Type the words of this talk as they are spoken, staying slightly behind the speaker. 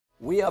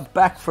We are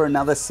back for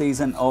another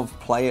season of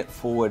Play It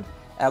Forward.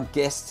 Our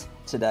guest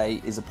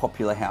today is a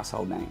popular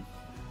household name,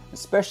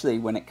 especially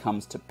when it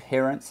comes to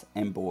parents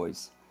and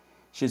boys.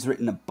 She's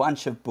written a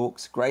bunch of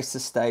books, graced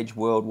the stage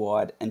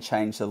worldwide, and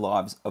changed the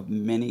lives of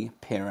many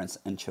parents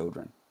and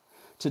children.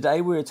 Today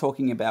we are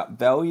talking about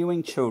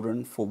valuing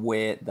children for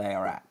where they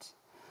are at,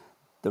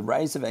 the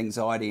rise of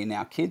anxiety in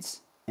our kids,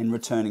 and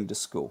returning to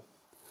school.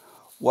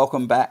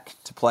 Welcome back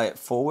to Play It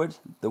Forward,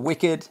 the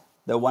wicked,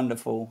 the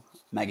wonderful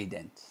Maggie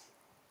Dent.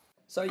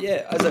 So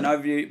yeah, as an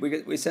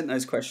overview, we sent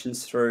those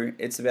questions through.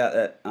 It's about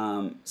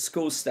that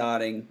school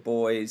starting,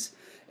 boys,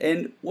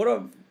 and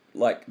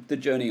the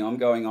journey I'm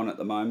going on at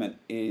the moment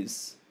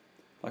is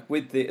like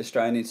with the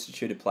Australian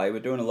Institute of Play. We're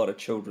doing a lot of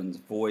children's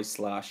voice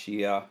last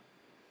year,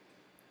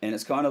 and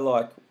it's kind of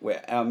like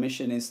where our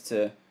mission is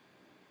to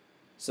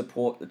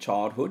support the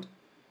childhood,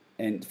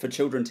 and for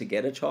children to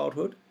get a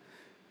childhood,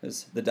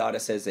 as the data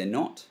says they're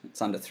not.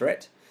 It's under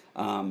threat.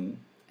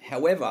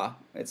 However,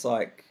 it's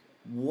like,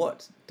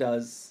 what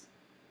does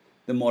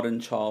the modern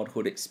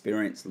childhood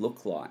experience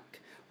look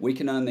like? We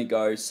can only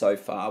go so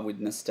far with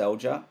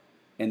nostalgia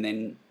and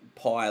then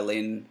pile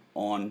in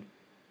on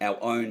our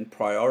own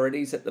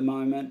priorities at the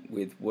moment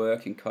with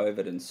work and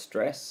COVID and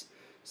stress.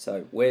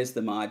 So where's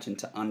the margin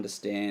to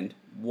understand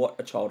what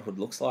a childhood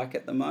looks like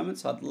at the moment?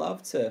 So I'd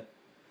love to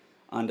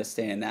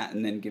understand that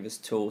and then give us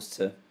tools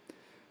to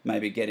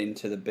maybe get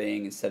into the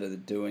being instead of the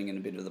doing and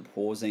a bit of the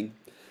pausing.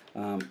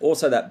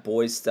 Also that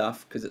boys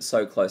stuff, because it's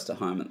so close to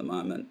home at the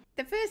moment.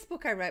 The first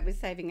book I wrote was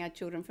Saving Our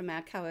Children from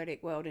Our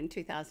Chaotic World in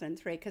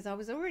 2003, because I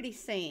was already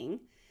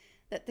seeing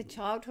that the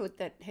childhood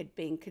that had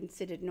been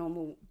considered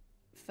normal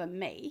for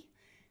me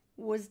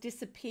was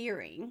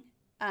disappearing.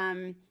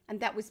 And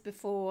that was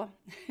before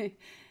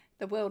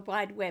the World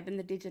Wide Web and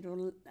the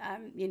digital,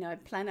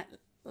 planet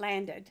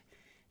landed.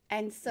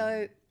 And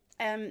so,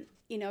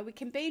 we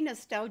can be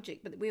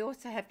nostalgic, but we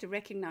also have to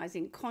recognize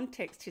in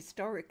context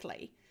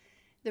historically,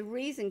 the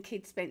reason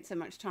kids spent so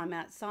much time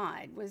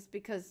outside was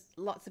because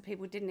lots of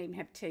people didn't even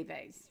have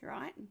TVs,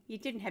 right? You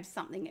didn't have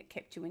something that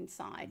kept you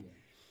inside. Yeah.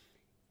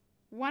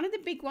 One of the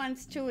big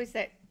ones too is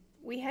that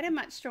we had a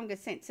much stronger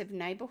sense of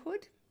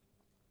neighbourhood.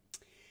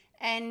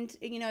 And,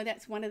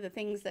 that's one of the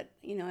things that,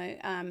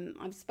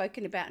 I've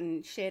spoken about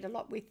and shared a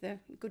lot with the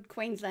good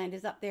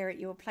Queenslanders up there at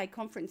your play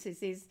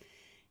conferences is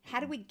how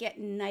do we get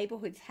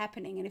neighbourhoods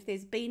happening? And if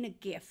there's been a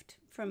gift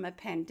from a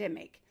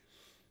pandemic,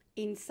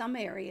 in some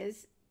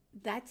areas,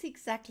 that's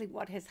exactly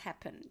what has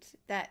happened,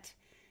 that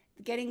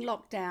getting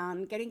locked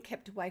down, getting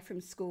kept away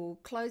from school,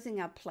 closing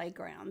our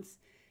playgrounds,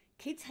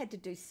 kids had to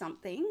do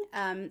something,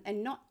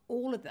 and not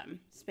all of them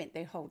spent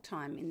their whole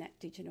time in that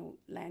digital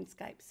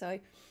landscape. So,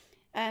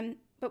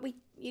 but we,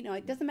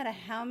 it doesn't matter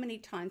how many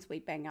times we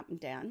bang up and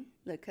down,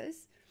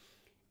 Lukas,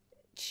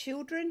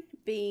 children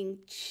being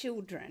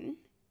children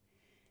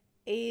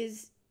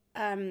is,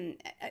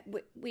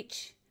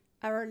 which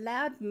are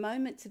allowed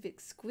moments of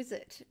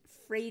exquisite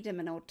freedom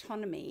and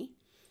autonomy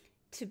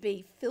to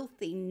be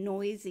filthy,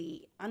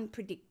 noisy,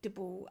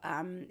 unpredictable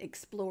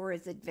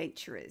explorers,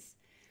 adventurers.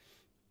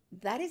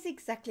 That is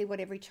exactly what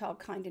every child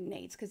kind of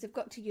needs, because they've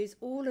got to use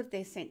all of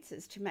their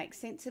senses to make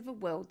sense of a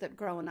world that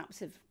grown-ups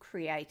have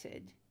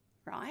created,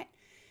 right?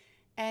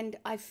 And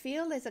I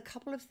feel there's a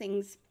couple of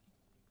things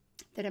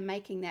that are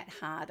making that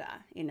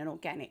harder in an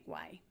organic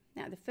way.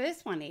 Now, the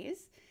first one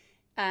is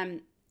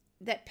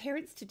that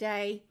parents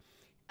today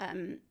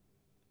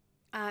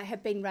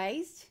have been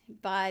raised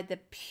by the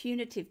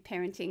punitive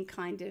parenting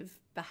kind of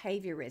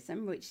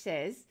behaviorism, which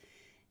says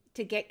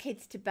to get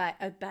kids to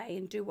obey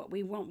and do what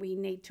we want, we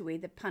need to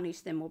either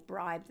punish them or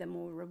bribe them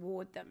or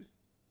reward them.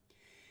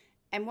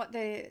 And what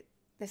the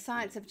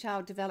science of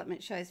child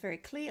development shows very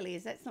clearly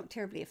is that's not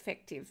terribly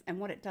effective, and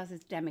what it does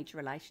is damage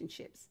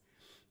relationships.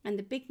 And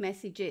the big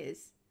message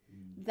is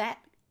that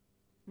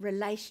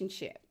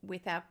relationship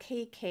with our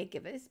key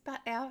caregivers,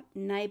 but our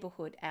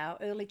neighbourhood, our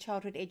early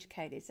childhood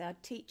educators, our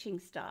teaching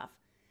staff,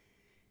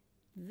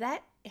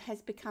 that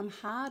has become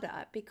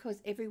harder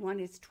because everyone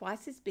is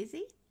twice as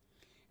busy.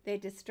 They're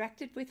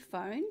distracted with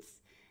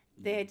phones.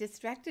 They're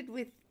distracted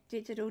with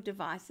digital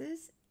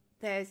devices.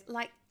 There's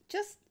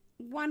just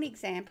one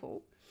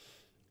example.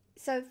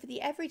 So for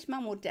the average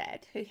mum or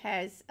dad who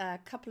has a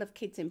couple of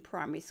kids in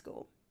primary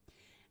school,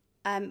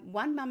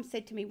 one mum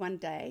said to me one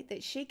day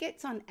that she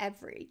gets on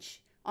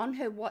average on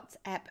her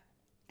WhatsApp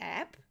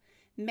app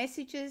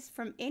messages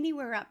from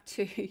anywhere up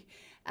to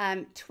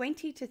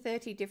 20 to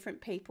 30 different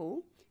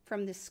people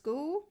from the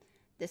school,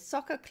 the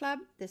soccer club,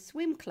 the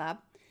swim club,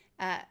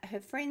 her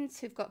friends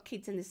who've got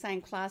kids in the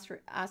same class are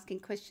asking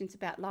questions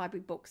about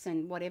library books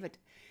and whatever.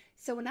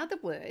 So in other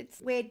words,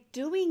 we're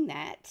doing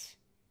that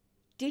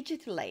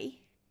digitally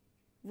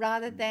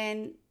rather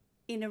than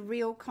in a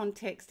real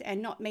context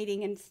and not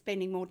meeting and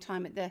spending more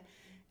time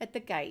at the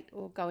gate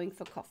or going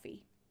for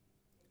coffee.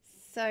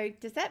 So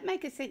does that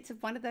make a sense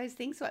of one of those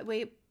things? Like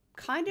we're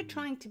kind of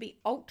trying to be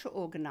ultra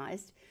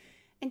organized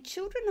and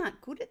children aren't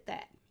good at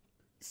that.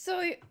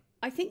 So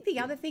I think the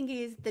other thing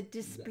is the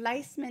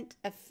displacement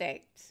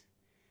effect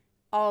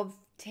of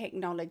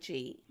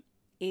technology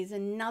is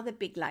another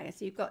big layer.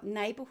 So you've got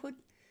neighborhood,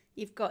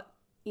 you've got,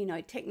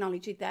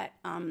 technology that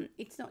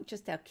it's not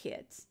just our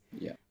kids.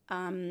 Yeah.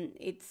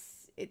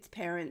 It's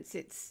parents,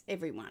 it's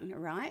everyone,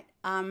 right?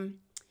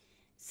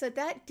 So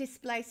that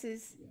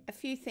displaces a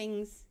few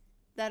things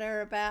that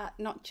are about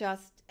not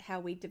just how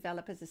we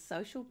develop as a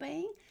social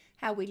being,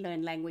 how we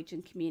learn language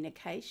and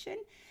communication,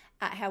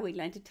 how we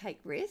learn to take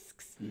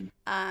risks,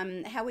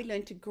 how we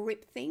learn to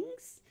grip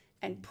things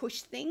and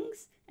push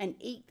things and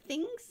eat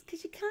things,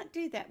 because you can't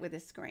do that with a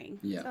screen.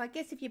 Yeah. So I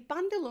guess if you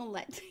bundle all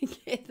that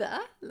together,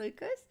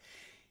 Lucas,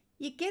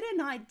 you get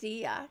an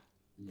idea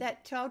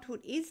that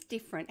childhood is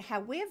different.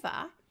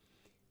 However,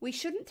 we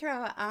shouldn't throw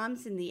our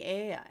arms in the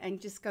air and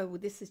just go, well,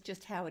 this is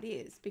just how it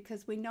is,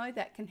 because we know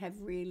that can have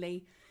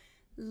really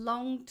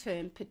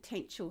long-term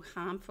potential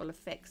harmful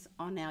effects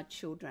on our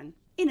children,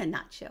 in a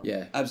nutshell.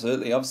 Yeah,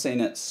 absolutely. I've seen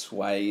it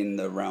sway in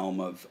the realm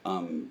of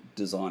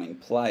designing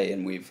play,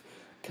 and we've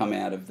come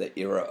out of the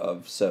era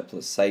of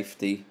surplus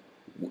safety.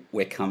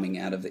 We're coming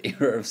out of the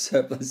era of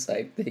surplus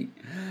safety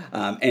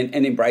and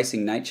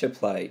embracing nature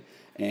play.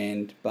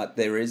 But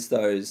there is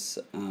those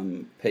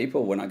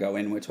people, when I go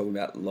in, we're talking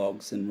about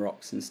logs and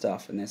rocks and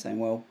stuff, and they're saying,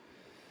 well,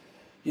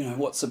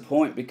 what's the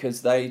point?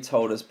 Because they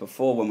told us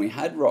before, when we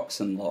had rocks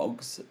and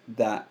logs,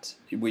 that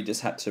we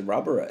just had to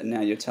rubber it. And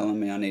now you're telling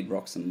me I need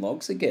rocks and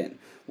logs again.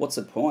 What's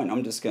the point?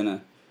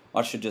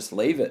 I should just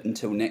leave it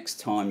until next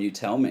time you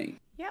tell me.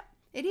 Yep,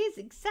 it is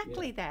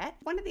exactly that.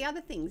 One of the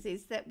other things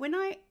is that when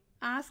I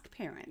ask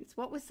parents,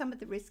 what were some of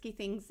the risky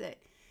things that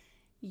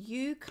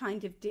you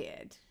kind of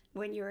did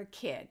when you were a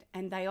kid?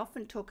 And they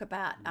often talk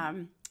about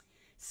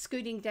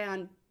scooting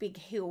down big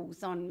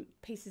hills on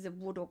pieces of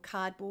wood or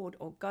cardboard,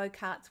 or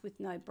go-karts with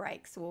no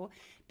brakes, or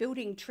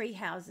building tree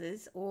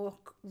houses or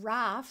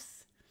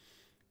rafts,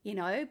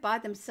 by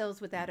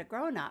themselves without a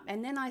grown-up.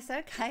 And then I say,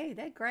 okay,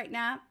 they're great.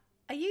 Now,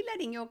 are you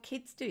letting your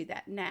kids do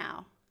that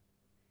now?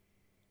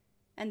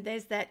 And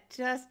there's that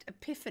just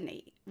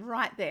epiphany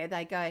right there.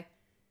 They go,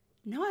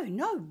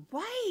 no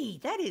way.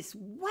 That is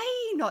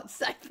way not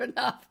safe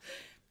enough.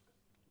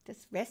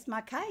 Just rest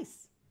my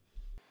case.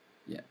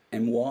 Yeah.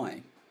 And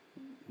why?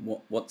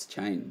 What's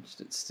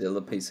changed? It's still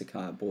a piece of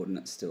cardboard and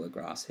it's still a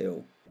grass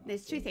hill.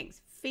 There's two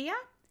things. Fear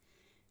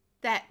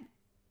that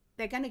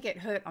they're going to get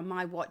hurt on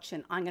my watch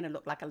and I'm going to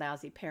look like a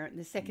lousy parent. And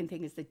the second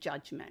thing is the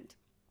judgment.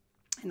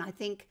 And I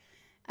think,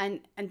 and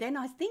then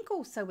I think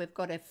also we've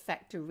got to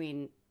factor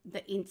in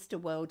the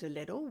Insta world a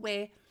little,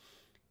 where,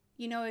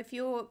 if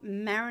you're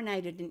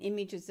marinated in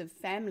images of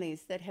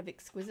families that have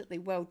exquisitely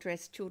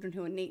well-dressed children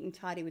who are neat and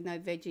tidy with no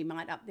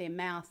Vegemite up their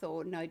mouth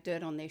or no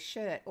dirt on their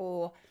shirt,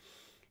 or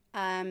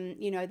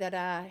that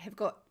have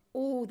got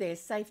all their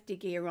safety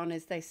gear on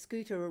as they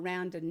scooter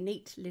around a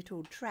neat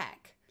little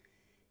track,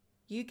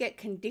 you get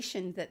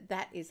conditioned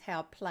that is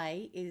how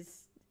play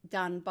is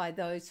done by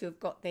those who have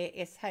got their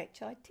SHIT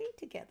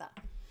together,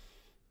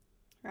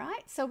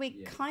 right? So we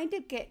kind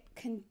of get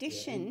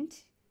conditioned,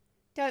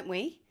 don't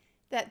we,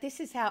 that this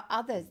is how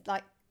others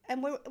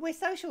and we're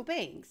social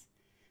beings.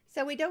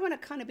 So we don't want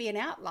to kind of be an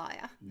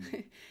outlier.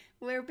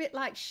 We're a bit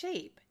like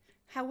sheep.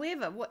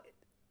 However,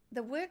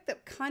 the work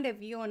that kind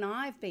of you and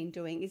I have been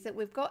doing is that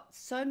we've got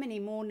so many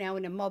more now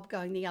in a mob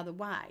going the other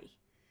way,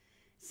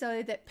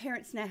 so that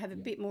parents now have a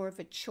bit more of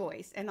a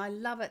choice. And I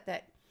love it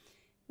that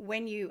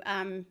when you,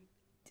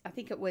 I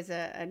think it was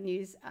a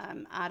news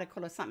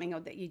article or something,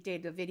 or that you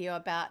did a video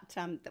about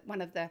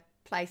one of the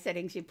play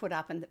settings you put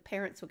up, and the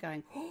parents were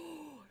going, oh,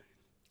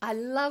 I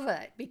love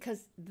it,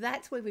 because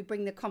that's where we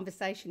bring the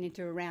conversation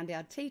into around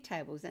our tea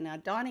tables and our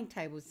dining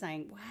tables,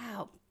 saying,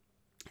 wow,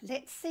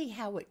 let's see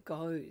how it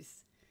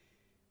goes.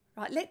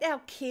 Right, let our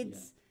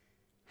kids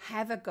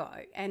have a go.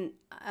 And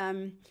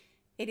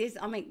it is,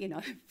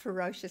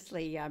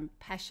 ferociously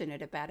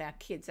passionate about our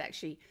kids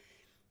actually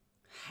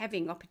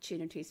having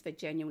opportunities for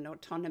genuine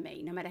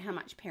autonomy, no matter how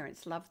much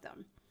parents love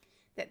them.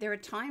 That there are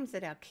times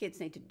that our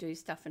kids need to do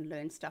stuff and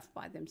learn stuff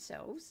by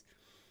themselves.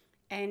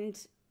 And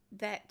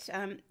that,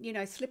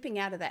 slipping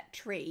out of that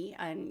tree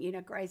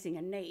and, grazing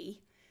a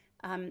knee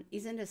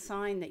isn't a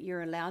sign that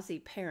you're a lousy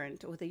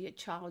parent or that your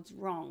child's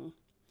wrong.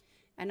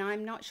 And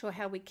I'm not sure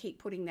how we keep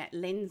putting that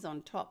lens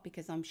on top,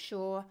 because I'm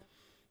sure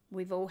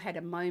we've all had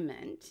a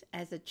moment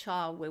as a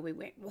child where we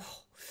went, whoa,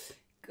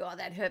 God,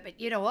 that hurt. But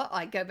you know what?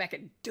 I go back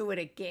and do it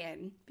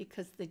again,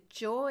 because the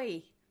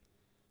joy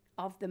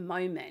of the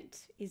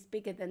moment is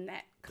bigger than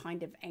that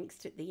kind of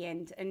angst at the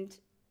end. And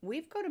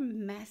we've got a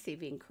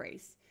massive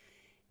increase.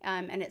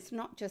 And it's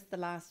not just the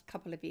last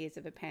couple of years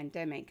of a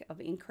pandemic, of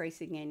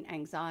increasing in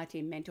anxiety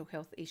and mental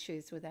health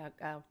issues with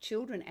our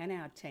children and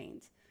our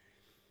teens.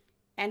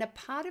 And a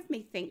part of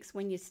me thinks,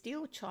 when you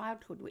steal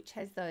childhood, which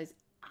has those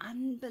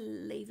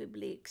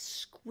unbelievably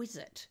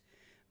exquisite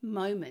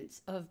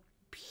moments of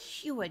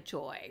pure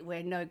joy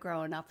where no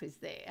growing up is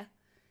there,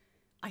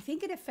 I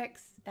think it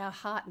affects our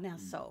heart and our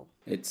soul.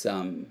 It's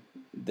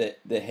the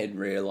head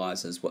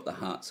realises what the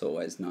heart's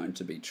always known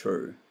to be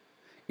true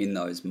in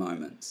those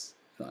moments.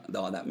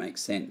 Oh, that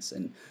makes sense.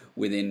 And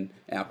within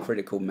our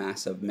critical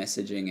mass of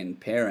messaging and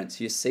parents,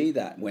 you see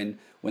that when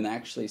they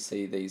actually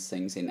see these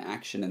things in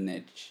action, and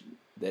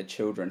their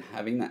children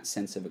having that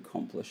sense of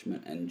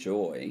accomplishment and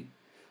joy,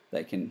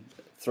 they can,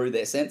 through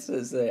their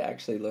senses, they're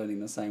actually learning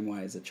the same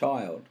way as a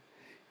child,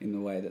 in the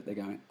way that they're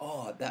going,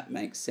 oh, that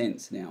makes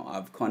sense now.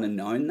 I've kind of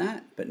known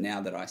that, but now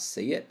that I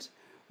see it,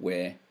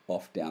 we're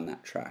off down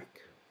that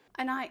track.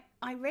 And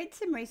I read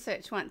some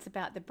research once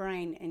about the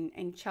brain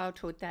and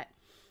childhood that,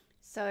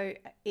 so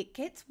it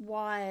gets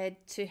wired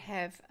to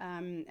have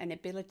an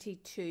ability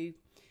to,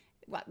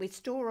 well, we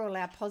store all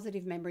our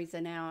positive memories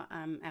and our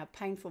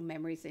painful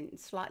memories in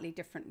slightly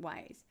different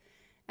ways.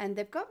 And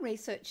they've got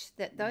research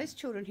that those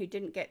children who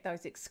didn't get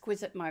those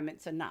exquisite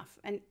moments enough,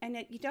 and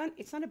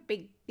it's not a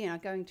big,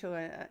 going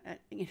to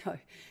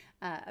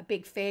a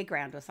big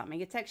fairground or something.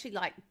 It's actually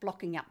like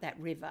blocking up that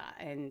river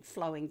and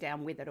flowing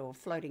down with it, or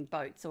floating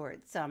boats, or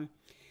it's,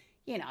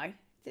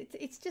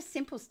 it's just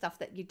simple stuff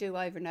that you do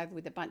over and over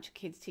with a bunch of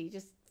kids till you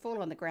just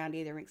fall on the ground,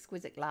 either in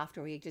exquisite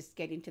laughter or you just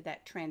get into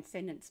that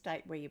transcendent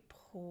state where you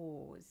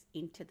pause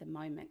into the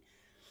moment.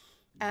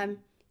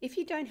 If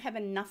you don't have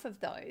enough of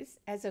those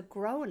as a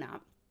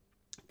grown-up,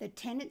 the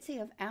tendency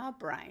of our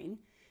brain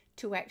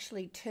to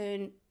actually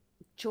turn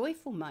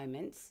joyful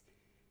moments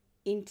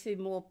into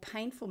more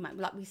painful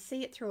moments, like we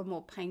see it through a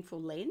more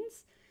painful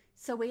lens.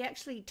 So we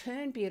actually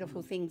turn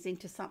beautiful things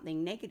into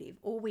something negative,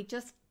 or we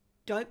just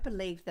don't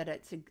believe that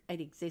it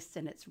exists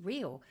and it's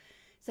real.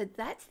 So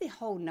that's the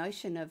whole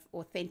notion of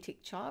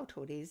authentic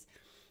childhood, is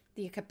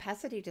the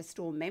capacity to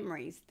store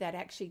memories that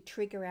actually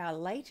trigger our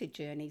later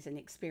journeys and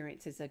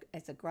experiences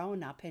as a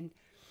grown-up. And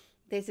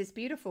there's this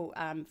beautiful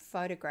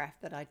photograph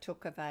that I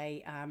took of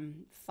a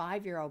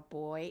 5-year-old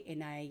boy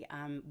in a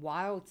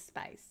wild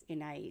space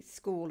in a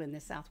school in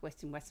the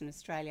southwest in Western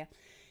Australia,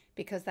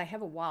 because they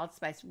have a wild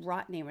space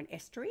right near an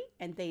estuary,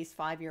 and these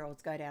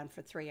 5-year-olds go down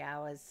for 3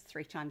 hours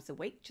 3 times a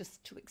week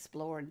just to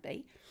explore and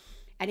be.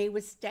 And he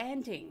was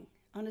standing,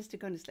 honest to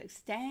goodness, like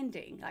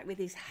standing, like with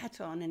his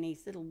hat on and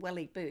his little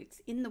welly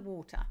boots in the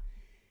water,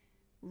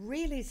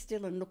 really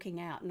still and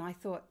looking out. And I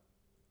thought,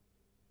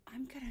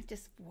 I'm going to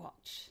just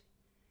watch.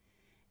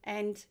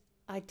 And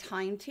I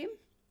timed him.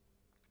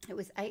 It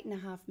was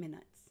 8.5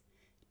 minutes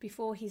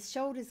before his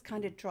shoulders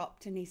kind of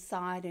dropped and he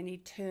sighed and he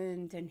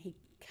turned and he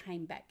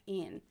came back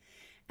in.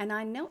 And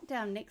I knelt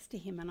down next to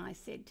him and I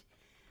said,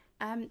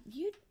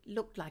 you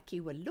looked like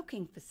you were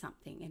looking for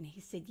something. And he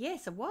said,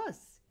 yes, I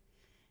was.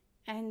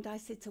 And I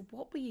said, so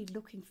what were you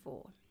looking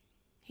for?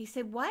 He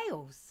said,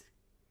 whales.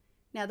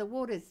 Now the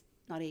water's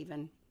not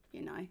even,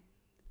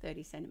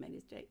 30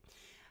 centimetres deep.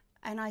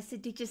 And I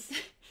said, did you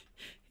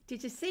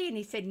see? And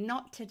he said,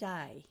 not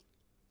today.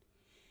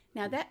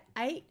 Now that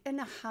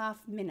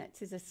 8.5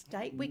 minutes is a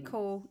state we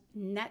call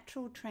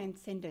natural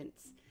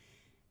transcendence.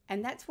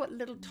 And that's what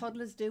little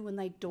toddlers do when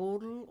they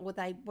dawdle or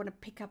they want to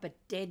pick up a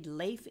dead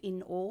leaf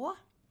in awe.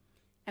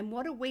 And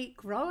what do we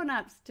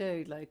grown-ups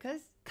do,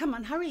 Lucas? Come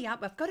on, hurry up.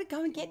 I've got to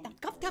go and get them.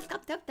 Go.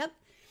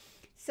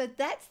 So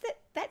that's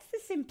the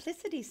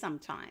simplicity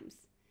sometimes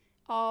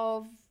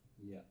of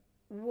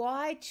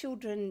why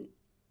children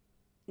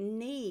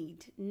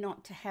need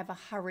not to have a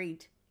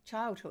hurried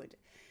childhood.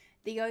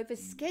 The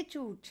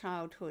overscheduled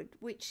childhood,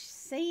 which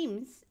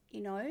seems,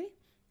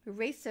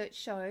 research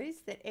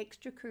shows that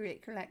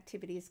extracurricular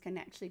activities can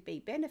actually be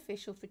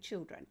beneficial for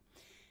children.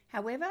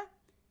 However,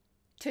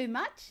 too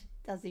much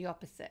does the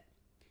opposite.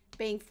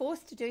 Being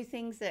forced to do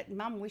things that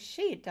mum wished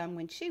she had done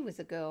when she was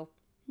a girl,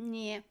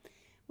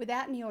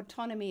 without any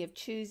autonomy of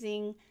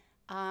choosing,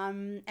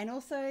 and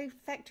also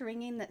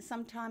factoring in that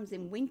sometimes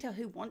in winter,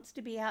 who wants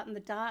to be out in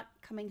the dark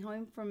coming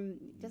home from,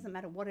 it doesn't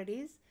matter what it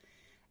is,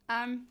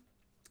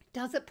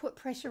 does it put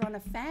pressure on a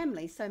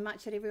family so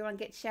much that everyone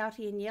gets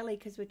shouty and yelly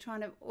because we're trying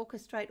to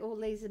orchestrate all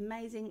these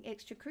amazing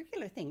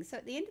extracurricular things? So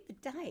at the end of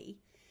the day,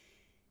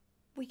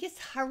 we just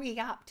hurry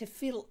up to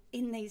fill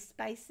in these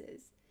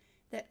spaces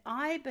that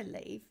I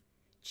believe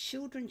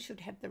children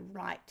should have the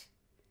right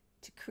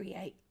to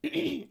create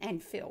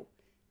and fill.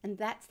 And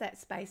that's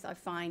that space I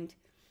find,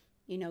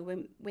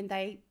 when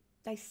they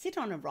sit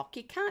on a rock,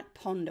 you can't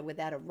ponder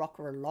without a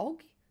rock or a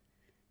log.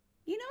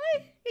 You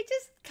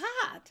just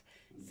can't.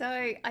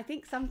 So I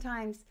think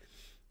sometimes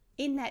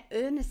in that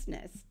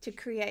earnestness to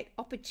create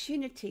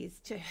opportunities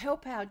to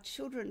help our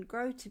children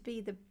grow to be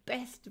the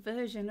best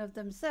version of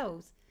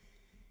themselves,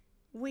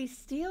 we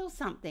steal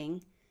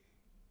something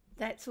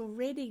that's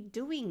already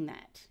doing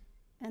that.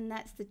 And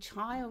that's the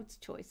child's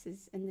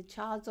choices and the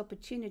child's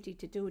opportunity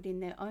to do it in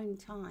their own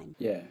time.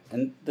 Yeah,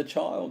 and the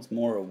child's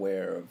more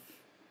aware of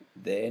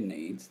their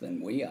needs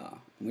than we are.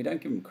 And we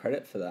don't give them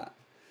credit for that.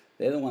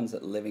 They're the ones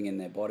that are living in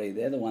their body.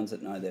 They're the ones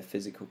that know their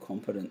physical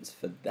competence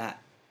for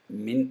that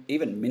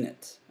even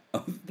minute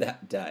of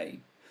that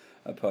day,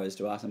 opposed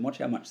to us. And watch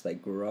how much they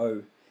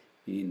grow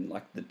in,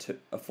 like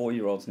a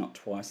 4-year-old's not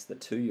twice the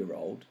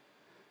 2-year-old.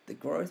 The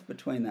growth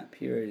between that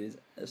period is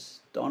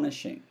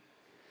astonishing.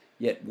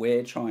 Yet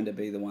we're trying to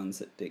be the ones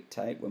that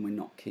dictate when we're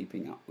not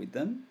keeping up with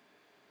them.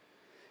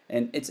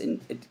 And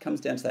it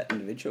comes down to that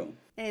individual.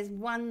 There's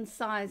one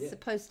size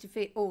supposed to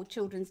fit all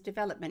children's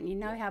development. You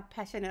know how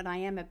passionate I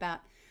am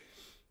about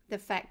the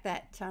fact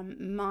that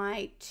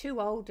my 2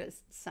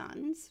 oldest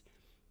sons,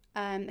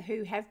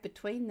 who have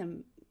between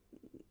them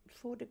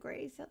 4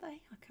 degrees, are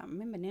they? I can't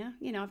remember now.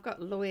 You know, I've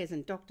got lawyers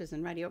and doctors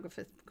and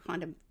radiographers,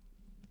 kind of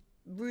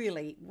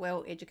really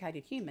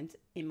well-educated humans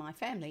in my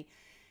family,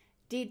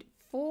 did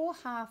 4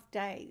 half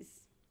days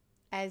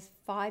as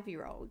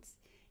 5-year-olds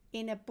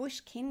in a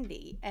bush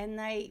kindy, and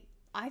I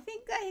don't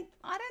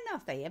know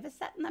if they ever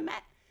sat on the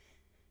mat,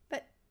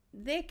 but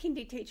their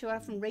kindy teacher would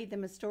often read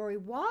them a story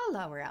while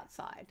they were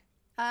outside.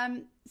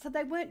 So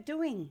they weren't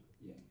doing.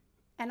 Yeah.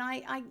 And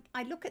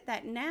I look at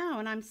that now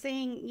and I'm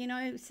seeing, you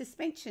know,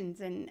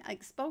 suspensions and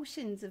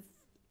expulsions of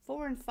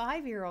 4 and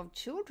 5-year-old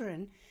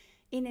children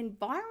in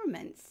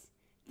environments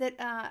that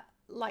are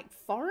like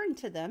foreign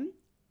to them,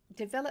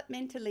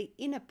 developmentally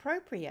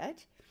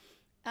inappropriate,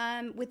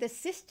 with a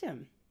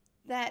system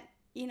that,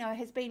 you know,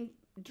 has been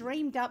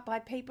dreamed up by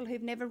people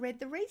who've never read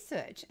the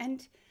research.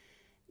 And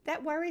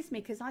that worries me,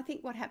 because I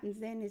think what happens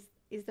then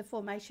is the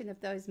formation of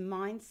those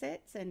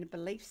mindsets and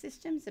belief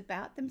systems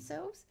about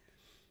themselves.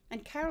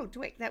 And Carol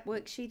Dweck, that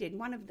work she did,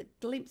 one of the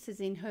glimpses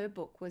in her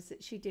book was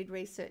that she did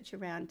research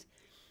around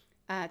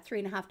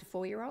 3.5 to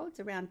 4-year-olds,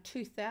 around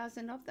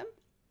 2,000 of them.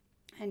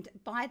 And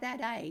by that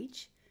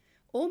age,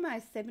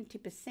 almost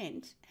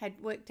 70% had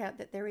worked out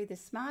that they're either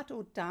smart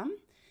or dumb,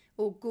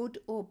 or good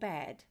or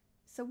bad.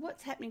 So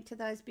what's happening to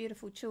those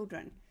beautiful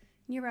children,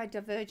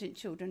 neurodivergent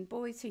children,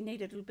 boys who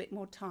need a little bit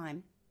more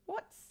time?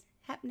 What's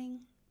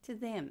happening to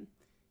them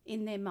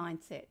in their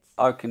mindsets?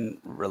 I can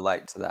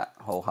relate to that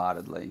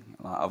wholeheartedly.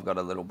 I've got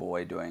a little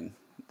boy doing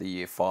the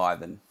year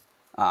 5, and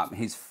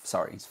he's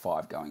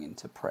 5 going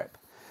into prep.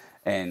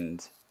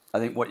 And I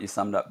think what you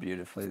summed up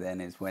beautifully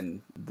then is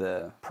when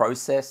the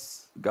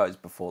process goes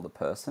before the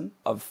person.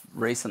 I've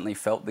recently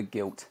felt the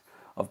guilt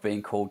of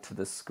being called to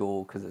the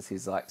school because it's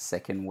his like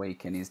 2nd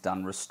week and he's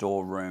done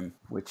restore room,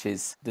 which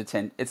is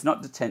it's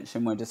not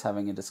detention, we're just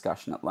having a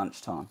discussion at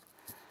lunchtime.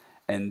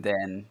 And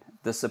then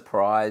the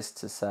surprise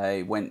to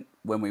say when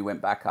we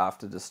went back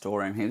after the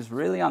storeroom, he was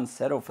really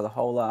unsettled for the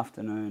whole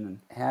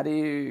afternoon.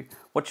 And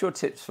what's your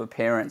tips for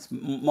parents,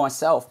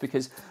 myself,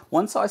 because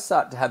once I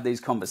start to have these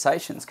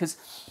conversations, because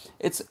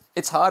it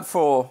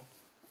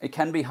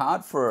can be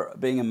hard for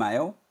being a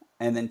male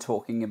and then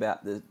talking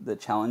about the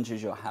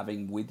challenges you're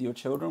having with your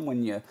children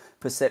when your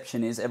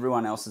perception is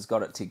everyone else has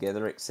got it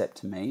together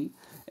except me.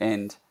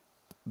 And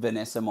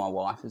Vanessa, my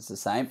wife, is the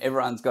same.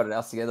 Everyone's got it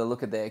else together.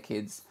 Look at their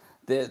kids.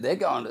 They're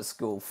going to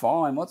school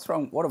fine. What's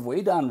wrong? What have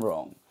we done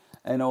wrong?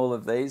 And all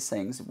of these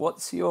things.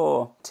 What's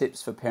your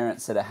tips for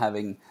parents that are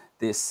having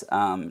this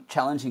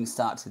challenging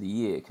start to the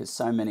year? Because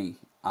so many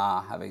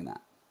are having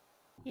that.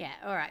 Yeah,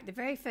 all right. The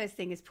very first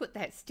thing is put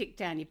that stick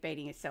down you're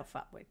beating yourself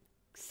up with.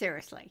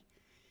 Seriously.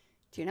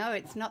 Do you know,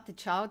 it's not the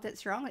child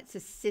that's wrong, it's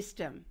the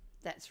system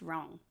that's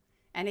wrong.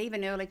 And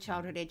even early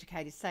childhood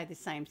educators say the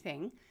same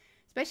thing,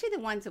 especially the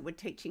ones that were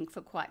teaching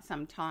for quite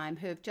some time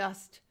who have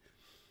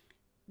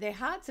their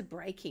hearts are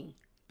breaking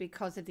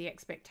because of the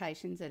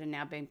expectations that are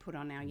now being put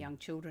on our young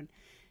children.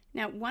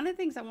 Now, one of the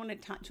things I want to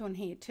touch on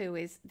here too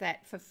is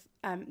that for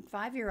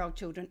 5-year-old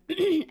children,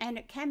 and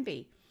it can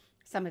be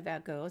some of our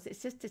girls,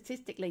 it's just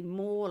statistically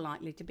more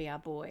likely to be our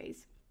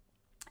boys,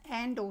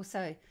 and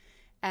also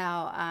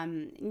our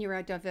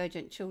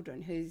neurodivergent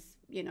children whose,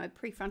 you know,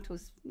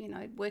 prefrontal's, you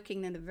know,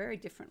 working in a very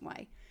different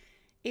way,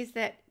 is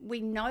that we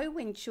know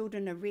when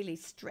children are really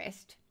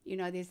stressed, you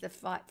know, there's the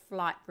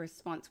fight-flight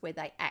response where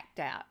they act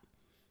out.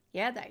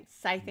 Yeah, they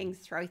say things,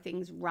 throw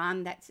things,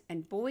 run.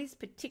 And boys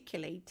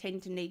particularly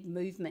tend to need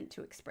movement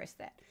to express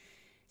that.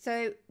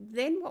 So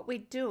then what we're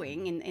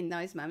doing in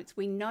those moments,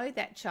 we know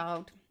that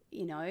child,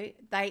 you know,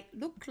 they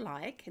look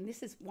like, and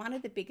this is one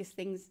of the biggest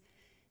things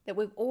that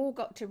we've all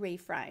got to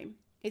reframe,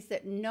 is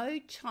that no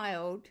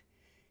child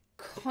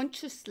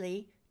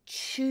consciously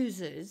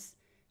chooses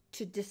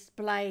to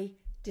display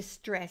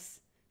distress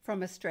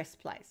from a stress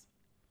place.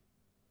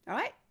 All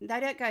right? They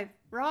don't go,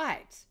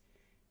 right,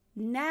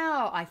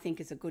 now I think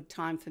is a good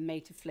time for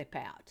me to flip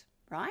out,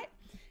 right?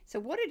 So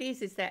what it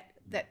is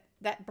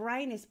that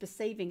brain is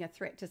perceiving a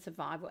threat to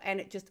survival,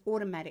 and it just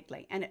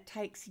automatically, and it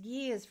takes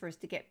years for us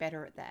to get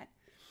better at that.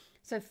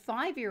 So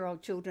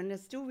 5-year-old children are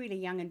still really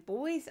young, and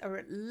boys are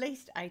at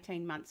least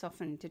 18 months,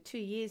 often to 2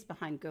 years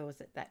behind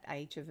girls at that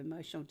age of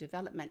emotional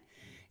development.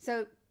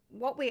 So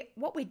what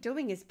we're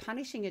doing is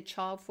punishing a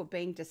child for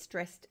being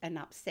distressed and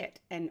upset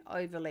and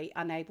overly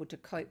unable to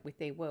cope with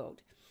their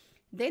world.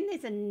 Then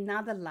there's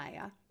another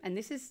layer, and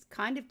this is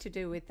kind of to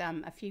do with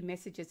a few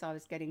messages I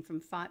was getting from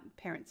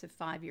parents of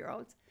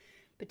 5-year-olds,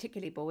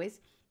 particularly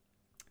boys,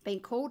 being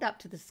called up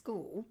to the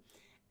school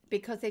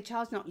because their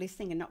child's not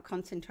listening and not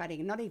concentrating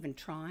and not even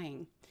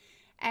trying.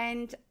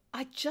 And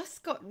I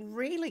just got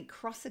really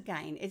cross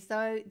again, as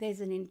though there's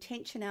an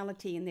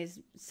intentionality and there's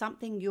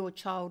something your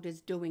child is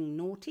doing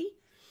naughty.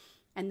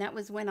 And that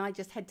was when I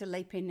just had to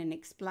leap in and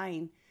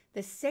explain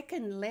the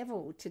second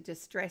level to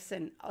distress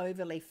and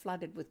overly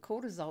flooded with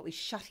cortisol is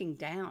shutting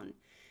down.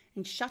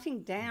 And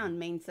shutting down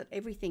means that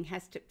everything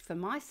has to, for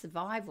my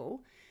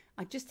survival,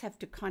 I just have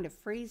to kind of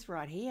freeze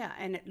right here.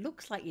 And it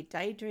looks like you're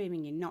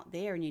daydreaming, you're not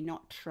there and you're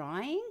not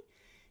trying.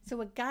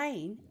 So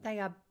again, they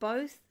are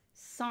both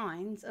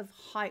signs of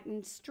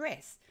heightened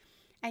stress.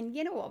 And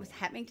you know what was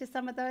happening to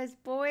some of those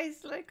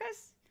boys,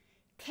 Lucas?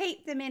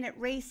 Keep them in at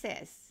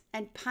recess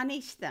and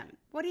punish them.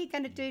 What are you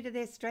going to do to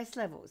their stress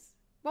levels?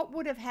 What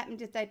would have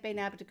happened if they'd been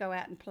able to go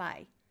out and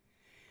play?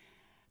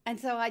 And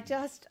so I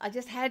just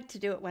had to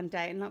do it one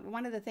day. And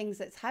one of the things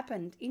that's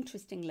happened,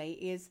 interestingly,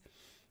 is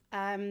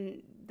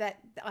that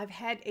I've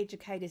had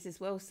educators as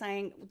well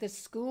saying the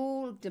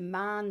school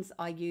demands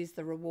I use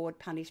the reward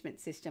punishment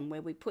system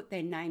where we put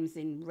their names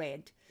in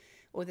red,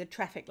 or the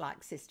traffic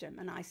light system.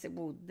 And I said,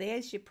 well,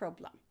 there's your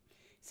problem.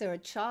 So a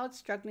child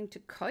struggling to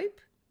cope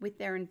with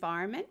their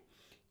environment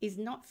is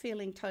not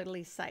feeling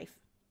totally safe.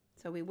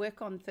 So we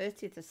work on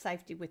firstly the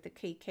safety with the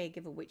key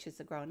caregiver, which is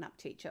a grown-up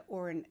teacher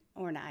or an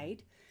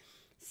aide.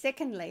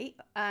 Secondly,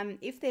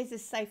 if there's a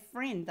safe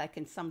friend, they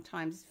can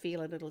sometimes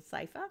feel a little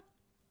safer.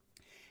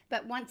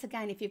 But once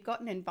again, if you've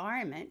got an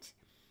environment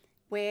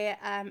where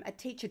a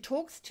teacher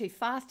talks too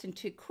fast and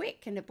too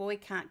quick and a boy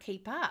can't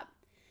keep up,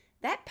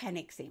 that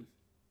panics him.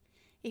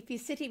 If you're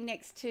sitting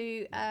next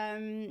to,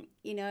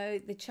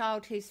 the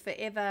child who's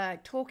forever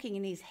talking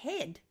in his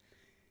head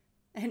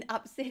and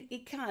upset, he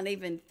can't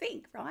even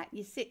think, right?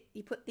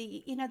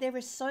 There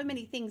are so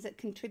many things that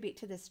contribute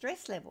to the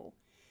stress level.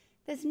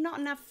 There's not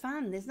enough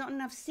fun, there's not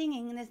enough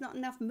singing, and there's not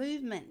enough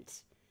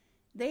movement.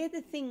 They're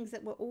the things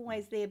that were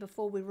always there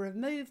before we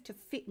removed to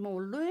fit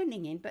more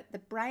learning in, but the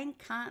brain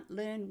can't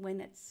learn when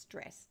it's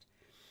stressed.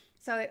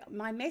 So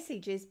my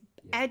message is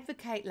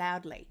advocate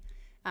loudly.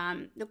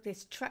 Look,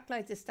 there's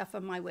truckloads of stuff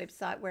on my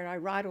website where I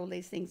write all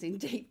these things in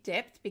deep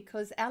depth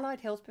because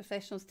allied health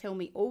professionals tell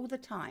me all the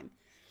time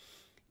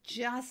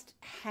just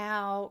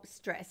how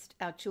stressed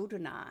our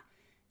children are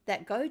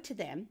that go to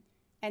them.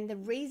 And the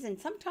reason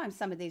sometimes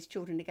some of these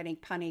children are getting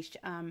punished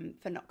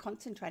for not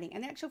concentrating.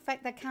 And in actual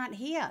fact, they can't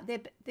hear.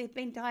 They've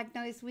been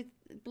diagnosed with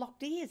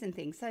blocked ears and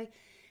things. So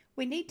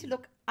we need to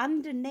look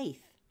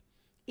underneath.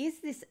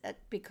 Is this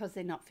because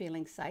they're not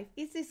feeling safe?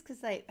 Is this because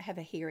they have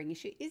a hearing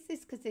issue? Is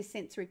this because their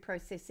sensory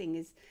processing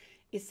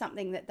is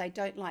something that they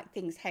don't like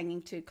things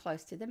hanging too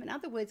close to them? In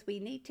other words, we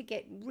need to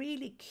get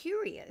really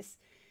curious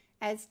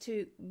as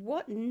to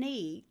what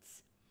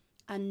needs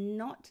are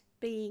not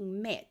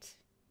being met,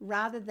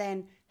 rather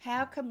than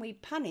how can we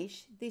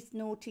punish this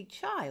naughty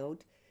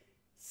child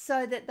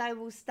so that they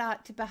will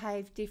start to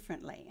behave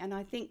differently. And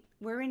I think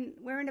we're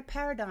in a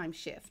paradigm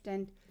shift,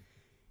 and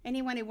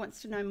anyone who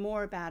wants to know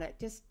more about it,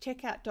 just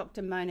check out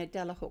Dr. Mona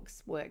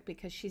Delahook's work,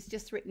 because she's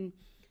just written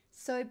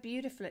so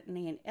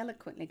beautifully and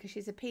eloquently, because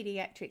she's a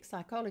pediatric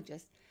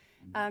psychologist.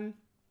 And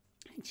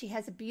she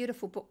has a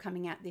beautiful book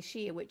coming out this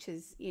year, which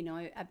is,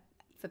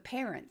 for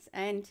parents.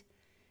 And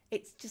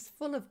it's just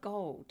full of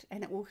gold,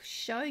 and it will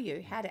show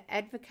you how to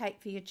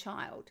advocate for your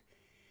child.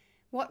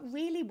 What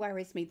really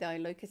worries me though,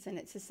 Lucas, and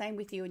it's the same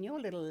with you and your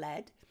little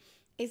lad,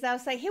 is they'll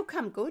say, he'll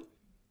come good.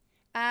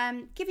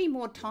 Give him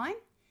more time.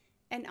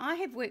 And I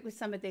have worked with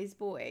some of these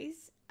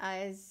boys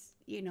as,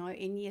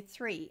 in year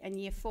 3 and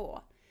year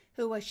 4,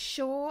 who are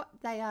sure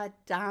they are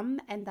dumb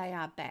and they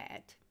are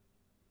bad.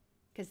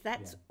 Because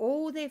that's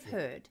all they've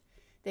heard.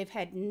 They've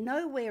had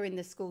nowhere in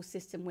the school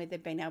system where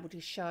they've been able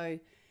to show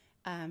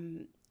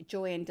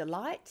joy and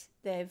delight.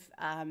 They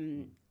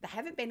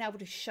haven't been able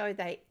to show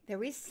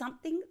there is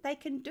something they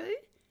can do.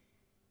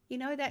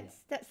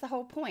 That's the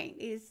whole point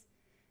is,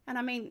 and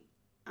I mean,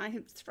 I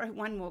throw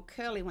one more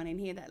curly one in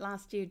here, that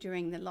last year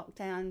during the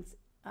lockdowns,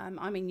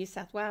 I'm in New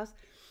South Wales.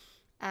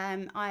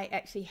 I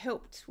actually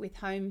helped with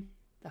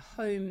the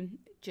home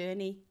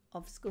journey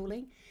of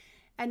schooling,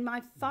 and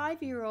my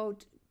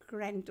 5-year-old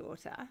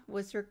granddaughter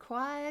was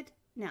required.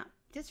 Now,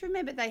 just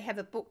remember, they have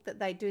a book that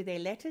they do their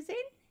letters in.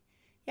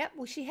 Yep.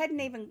 Well, she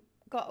hadn't even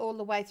got all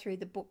the way through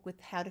the book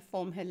with how to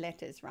form her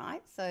letters,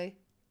 right? So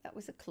that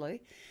was a clue.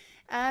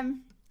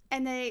 And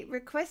the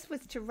request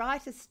was to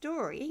write a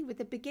story with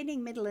a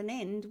beginning, middle, and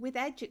end with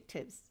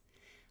adjectives.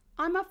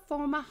 I'm a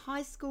former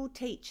high school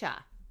teacher.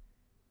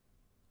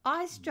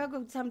 I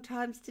struggled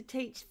sometimes to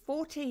teach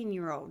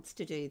 14-year-olds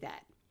to do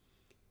that,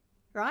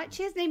 right?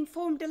 She hasn't even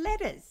formed her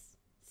letters.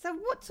 So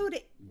what sort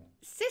of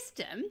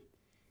system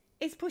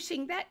is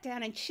pushing that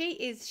down? And she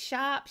is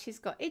sharp. She's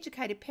got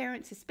educated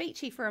parents, a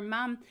speechy for a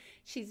mum.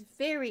 She's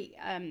very,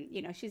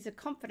 she's a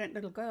confident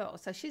little girl.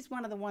 So she's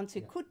one of the ones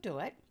who could do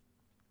it.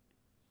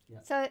 Yeah.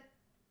 So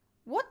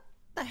what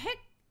the heck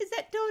is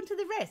that doing to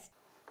the rest?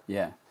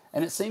 Yeah.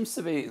 And it seems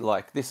to be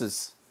like this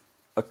is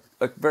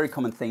a very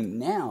common theme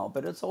now,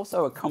 but it's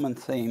also a common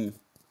theme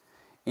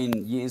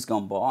in years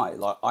gone by.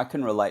 Like, I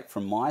can relate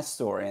from my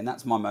story, and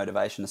that's my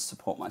motivation to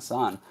support my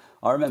son.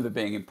 I remember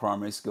being in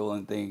primary school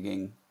and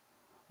thinking,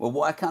 well,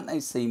 why can't they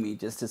see me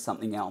just as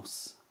something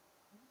else?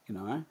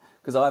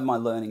 Because I have my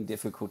learning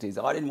difficulties.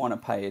 I didn't want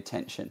to pay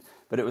attention,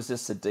 but it was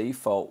just the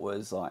default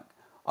was like,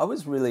 I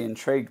was really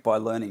intrigued by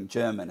learning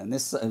German, and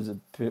this is a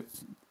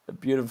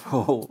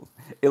beautiful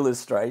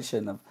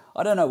illustration of,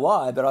 I don't know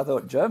why, but I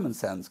thought German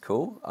sounds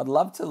cool. I'd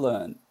love to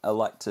learn. I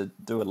like to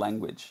do a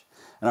language.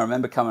 And I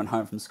remember coming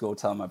home from school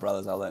telling my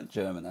brothers I learnt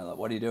German. They're like,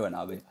 what are you doing?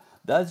 I'll be,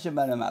 das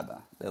German.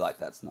 They're like,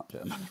 that's not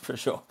German for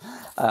sure.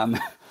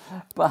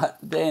 But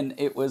then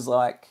it was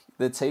like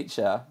the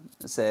teacher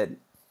said,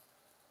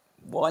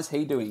 why is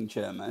he doing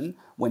German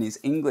when his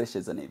English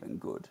isn't even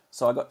good?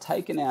 So I got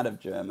taken out of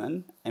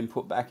German and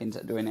put back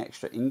into doing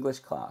extra English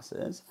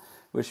classes,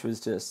 which was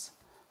just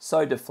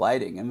so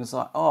deflating, and was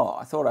like, oh,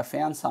 I thought I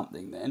found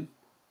something then.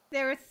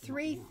 There are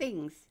three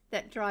things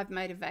that drive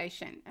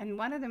motivation, and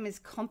one of them is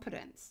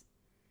competence,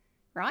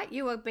 right?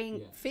 You are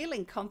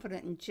feeling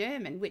competent in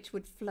German, which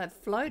would have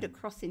flowed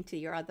across into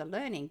your other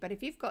learning. But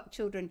if you've got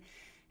children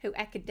who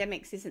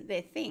academics isn't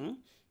their thing,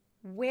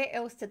 where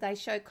else do they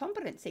show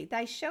competency?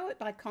 They show it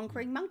by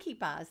conquering monkey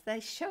bars. They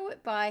show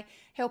it by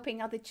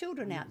helping other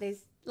children out.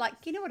 There's like,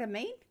 you know what I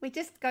mean? We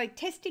just go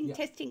testing.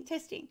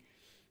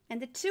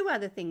 And the two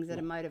other things that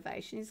are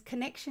motivation is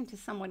connection to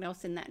someone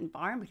else in that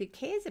environment who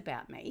cares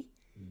about me.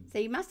 So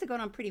you must have gone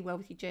on pretty well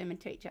with your German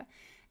teacher.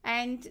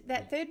 And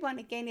that third one,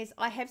 again, is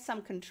I have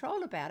some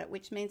control about it,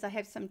 which means I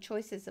have some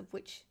choices of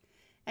which.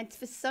 And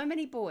for so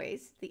many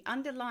boys, the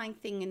underlying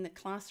thing in the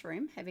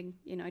classroom, having,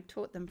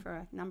 taught them for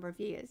a number of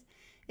years,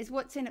 is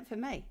what's in it for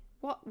me?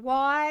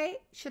 Why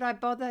should I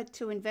bother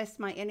to invest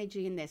my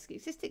energy in this?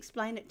 Just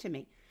explain it to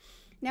me.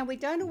 Now, we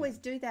don't always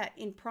do that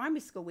in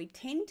primary school. We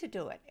tend to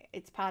do it.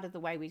 It's part of the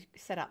way we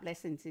set up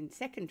lessons in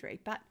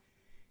secondary. But,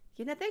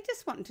 they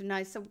just want to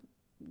know, so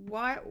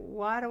why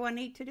do I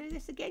need to do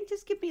this again?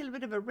 Just give me a little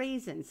bit of a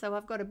reason so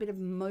I've got a bit of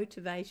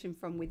motivation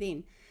from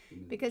within.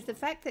 Because the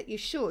fact that you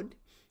should,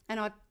 and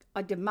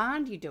I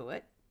demand you do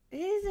it,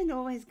 isn't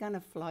always going to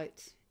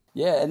float.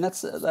 Yeah, and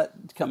that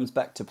comes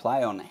back to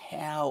play on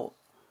how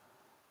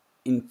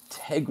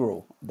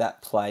integral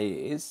that play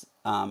is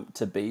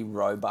to be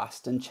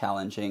robust and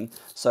challenging.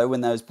 So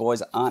when those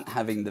boys aren't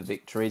having the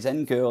victories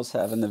and girls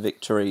having the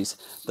victories,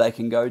 they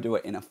can go do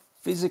it in a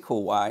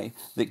physical way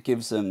that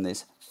gives them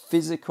this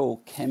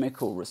physical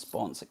chemical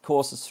response. It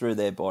courses through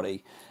their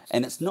body,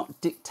 and it's not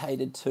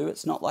dictated to.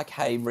 It's not like,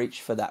 hey,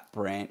 reach for that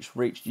branch,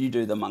 you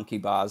do the monkey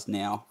bars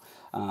now.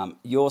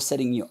 You're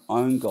setting your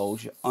own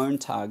goals, your own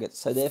targets,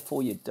 so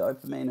therefore your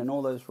dopamine and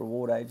all those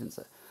reward agents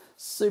are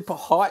super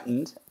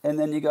heightened, and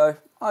then you go,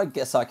 I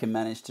guess I can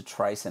manage to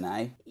trace an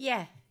A.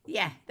 Yeah,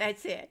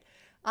 that's it.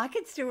 I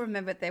can still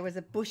remember there was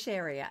a bush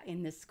area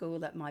in the school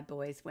that my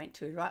boys went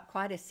to, right?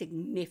 Quite a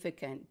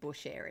significant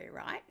bush area,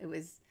 right? It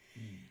was,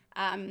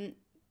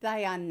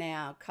 they are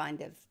now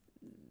kind of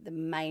the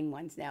main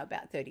ones now,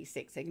 about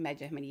 36. So you can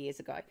imagine how many years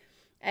ago.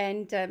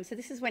 And so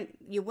this is when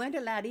you weren't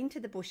allowed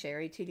into the bush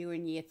area till you were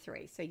in year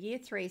 3. So year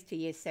 3s to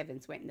year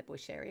 7s went in the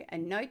bush area,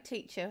 and no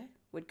teacher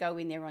would go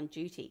in there on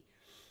duty,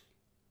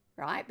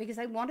 right? Because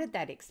they wanted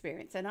that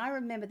experience. And I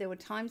remember there were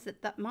times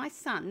that my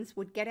sons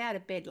would get out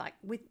of bed like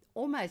with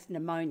almost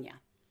pneumonia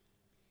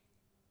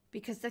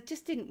because they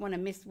just didn't want to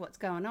miss what's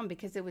going on,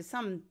 because there was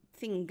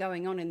something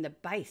going on in the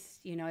base,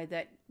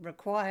 that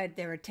required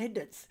their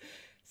attendance.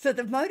 So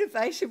the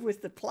motivation was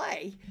the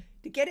play,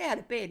 to get out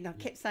of bed. And I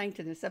kept saying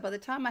to them, so by the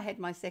time I had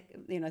my third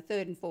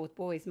and fourth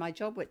boys, my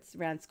job was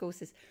around school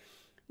says,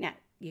 now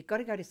you've got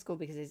to go to school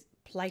because there's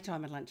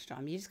playtime and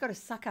lunchtime. You just got to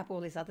suck up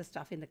all this other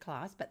stuff in the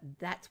class, but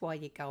that's why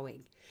you're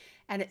going.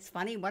 And it's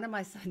funny, one of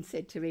my sons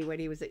said to me when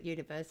he was at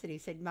university, he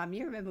said, Mum,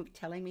 you remember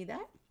telling me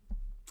that?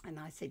 And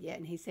I said, yeah.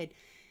 And he said,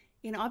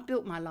 I've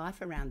built my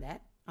life around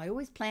that. I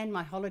always plan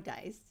my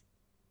holidays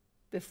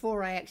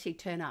before I actually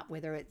turn up,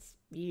 whether it's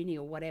uni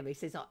or whatever. He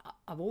says,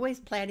 I'm always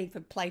planning for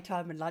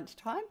playtime and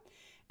lunchtime.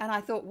 And I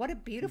thought, what a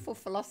beautiful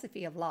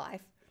philosophy of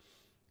life,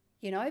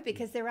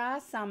 because there are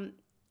some,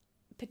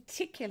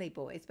 particularly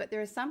boys, but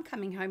there are some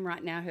coming home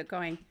right now who are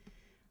going,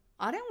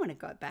 I don't want to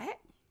go back.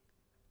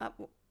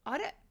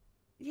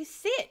 You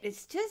sit,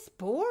 it's just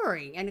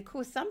boring. And of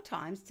course,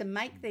 sometimes to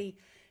make the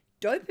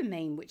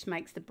dopamine, which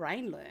makes the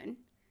brain learn,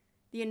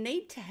 you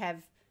need to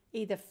have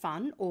either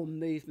fun or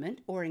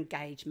movement or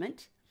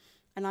engagement.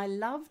 And I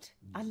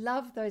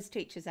love those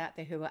teachers out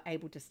there who are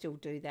able to still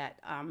do that.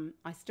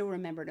 I still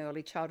remember an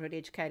early childhood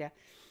educator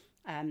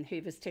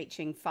who was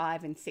teaching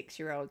 5 and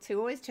 6-year-olds who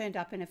always turned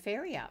up in a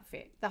fairy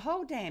outfit. The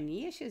whole damn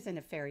year she was in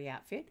a fairy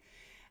outfit.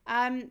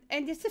 And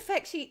just the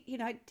fact she,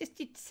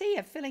 you'd see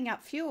her filling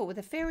up fuel with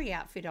a fairy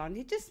outfit on,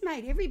 it just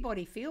made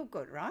everybody feel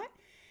good, right?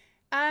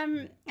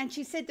 And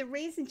she said the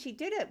reason she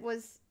did it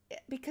was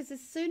because as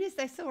soon as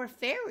they saw a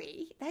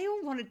fairy, they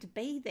all wanted to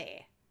be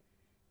there,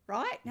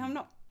 right? Now, I'm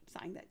not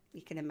saying that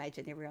you can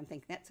imagine everyone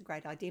thinking that's a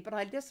great idea, but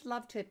I just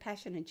loved her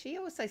passion. And she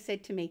also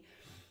said to me,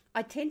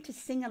 I tend to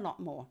sing a lot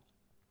more.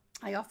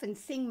 I often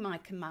sing my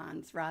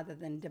commands rather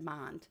than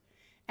demand.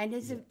 And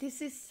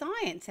this is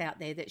science out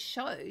there that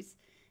shows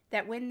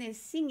that when there's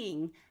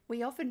singing,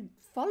 we often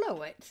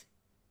follow it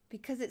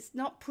because it's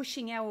not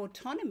pushing our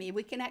autonomy.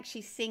 We can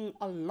actually sing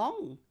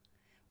along,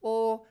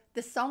 or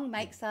the song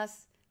makes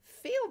us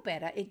feel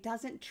better. It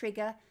doesn't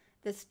trigger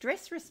the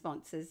stress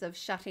responses of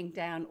shutting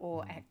down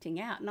or acting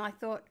out. And I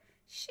thought,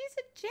 she's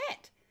a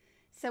jet.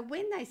 So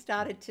when they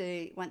started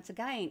to, once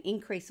again,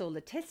 increase all the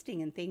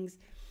testing and things,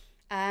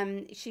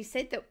 she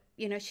said that,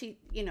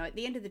 at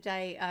the end of the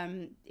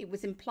day, it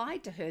was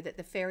implied to her that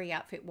the fairy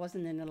outfit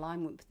wasn't in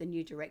alignment with the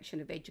new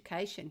direction of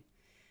education.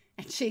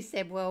 And she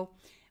said, well,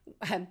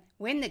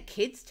 when the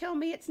kids tell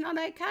me it's not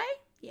okay,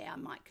 yeah, I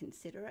might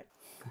consider it.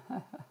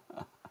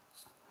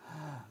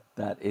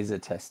 That is a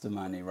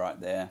testimony right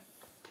there.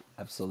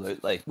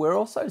 Absolutely. We're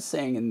also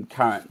seeing in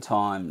current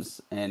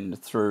times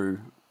and through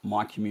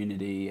my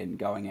community and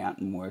going out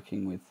and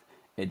working with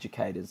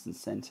educators and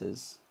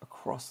centres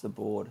across the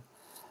board,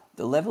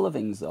 the level of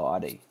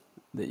anxiety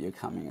that you're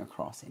coming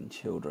across in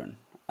children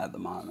at the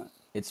moment.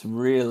 It's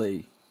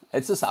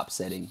just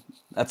upsetting.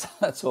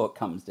 That's all it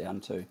comes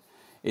down to.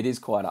 It is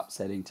quite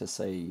upsetting to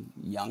see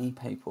young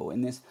people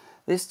in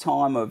this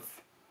time of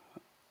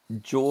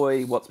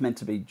joy, what's meant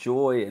to be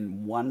joy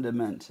and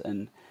wonderment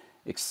and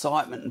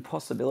excitement and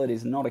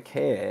possibilities, not a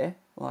care.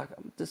 Like,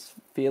 I'm just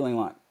feeling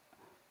like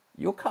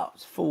your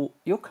cup's full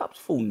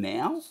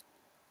now,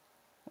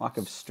 like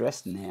of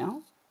stress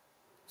now.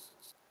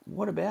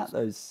 What about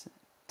those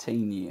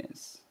teen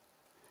years?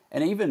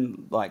 And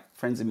even like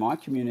friends in my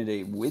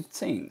community with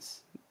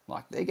teens,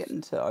 like they're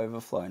getting to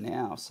overflow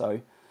now.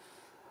 So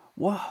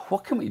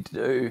what can we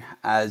do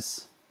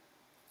as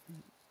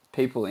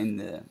people in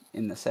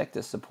the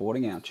sector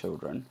supporting our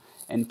children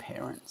and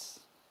parents?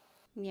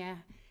 Yeah,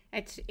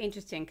 it's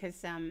interesting because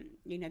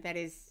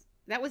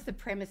that was the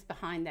premise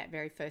behind that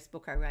very first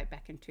book I wrote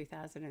back in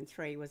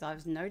 2003. Was I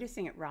was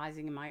noticing it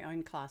rising in my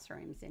own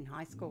classrooms in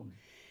high school,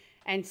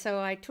 and so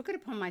I took it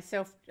upon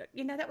myself.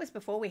 That was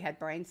before we had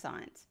brain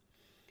science.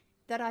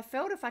 That I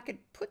felt if I could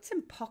put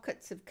some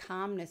pockets of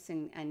calmness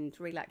and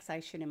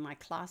relaxation in my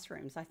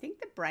classrooms, I think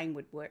the brain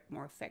would work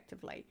more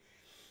effectively.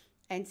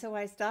 And so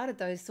I started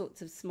those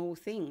sorts of small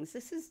things.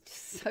 This is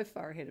just so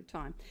far ahead of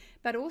time.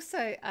 But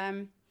also,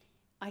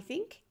 I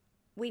think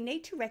we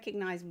need to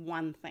recognize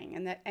one thing,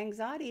 and that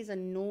anxiety is a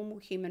normal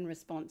human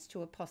response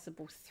to a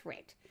possible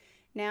threat.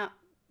 Now,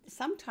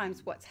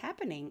 sometimes what's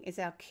happening is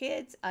our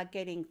kids are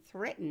getting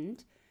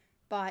threatened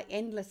by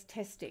endless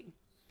testing,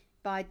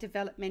 by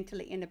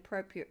developmentally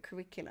inappropriate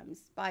curriculums,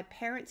 by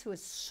parents who are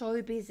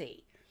so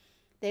busy,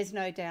 there's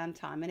no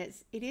downtime. And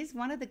it is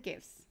one of the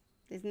gifts.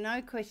 There's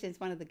no question it's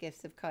one of the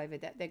gifts of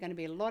COVID, that there are going to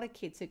be a lot of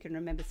kids who can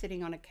remember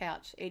sitting on a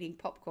couch, eating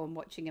popcorn,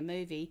 watching a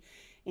movie,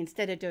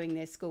 instead of doing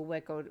their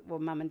schoolwork or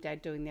mum and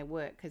dad doing their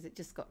work, because it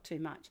just got too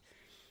much.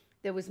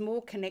 There was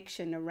more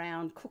connection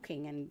around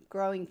cooking and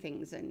growing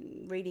things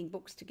and reading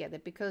books together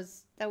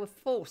because they were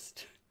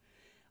forced.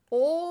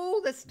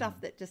 All the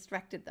stuff that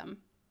distracted them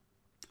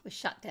was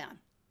shut down.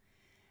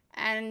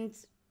 And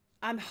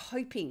I'm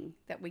hoping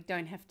that we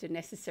don't have to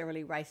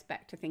necessarily race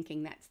back to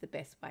thinking that's the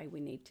best way we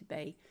need to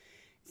be.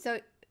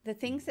 So the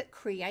things that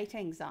create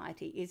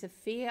anxiety is a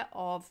fear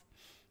of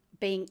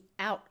being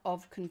out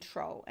of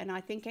control. And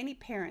I think any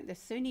parent, the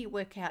sooner you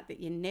work out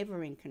that you're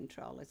never in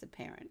control as a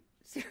parent,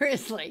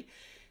 seriously,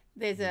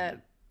 there's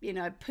a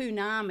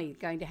punami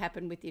going to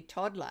happen with your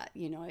toddler.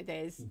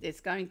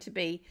 There's going to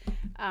be,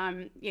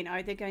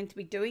 they're going to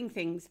be doing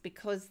things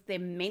because they're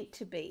meant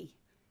to be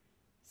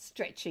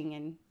stretching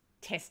and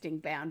testing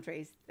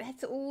boundaries.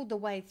 That's all the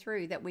way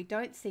through, that we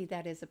don't see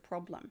that as a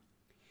problem.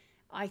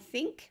 I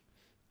think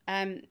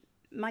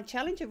my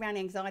challenge around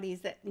anxiety is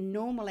that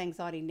normal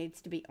anxiety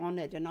needs to be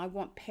honoured, and I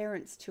want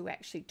parents to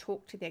actually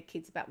talk to their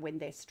kids about when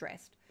they're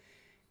stressed,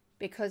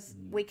 because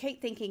we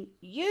keep thinking,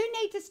 you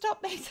need to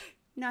stop being...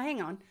 No,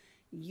 hang on.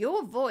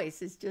 Your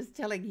voice is just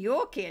telling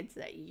your kids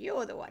that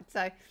you're the one.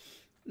 So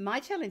my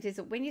challenge is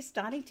that when you're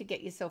starting to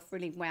get yourself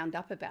really wound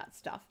up about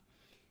stuff,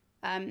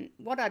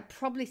 what I'd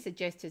probably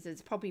suggest is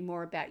it's probably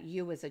more about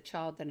you as a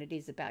child than it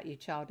is about your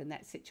child in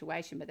that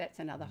situation, but that's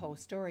another whole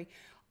story.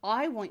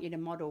 I want you to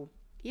model,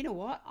 you know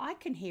what, I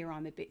can hear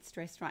I'm a bit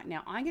stressed right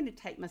now. I'm going to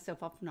take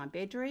myself off to my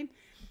bedroom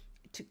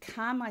to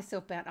calm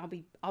myself down.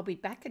 I'll be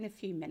back in a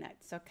few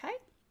minutes, okay?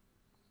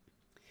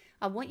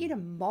 I want you to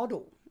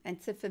model.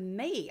 And so for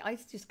me, I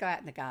used to just go out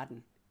in the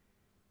garden,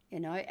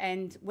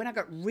 and when I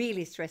got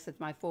really stressed with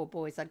my 4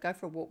 boys, I'd go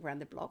for a walk around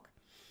the block.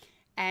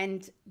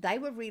 And they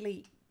were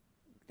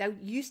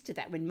used to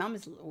that. When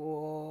mum's,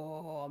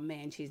 oh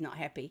man, she's not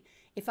happy.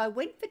 If I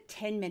went for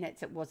 10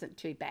 minutes, it wasn't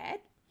too bad.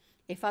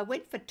 If I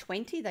went for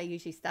 20, they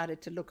usually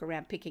started to look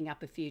around picking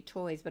up a few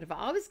toys. But if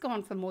I was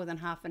gone for more than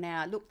half an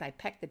hour, look, they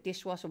pack the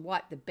dishwasher,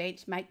 wipe the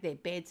bench, make their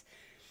beds,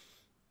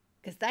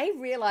 because they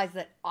realized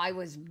that I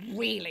was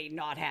really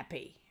not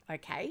happy.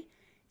 Okay,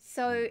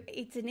 so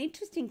it's an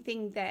interesting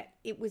thing that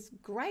it was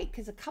great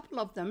because a couple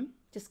of them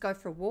just go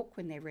for a walk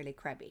when they're really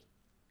crabby.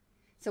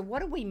 So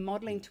what are we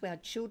modeling to our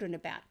children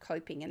about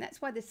coping? And that's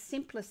why the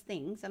simplest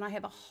things, and I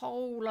have a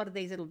whole lot of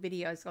these little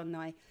videos on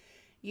my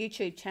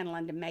YouTube channel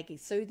under Maggie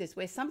Soothers,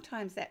 where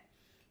sometimes that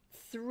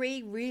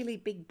 3 really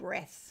big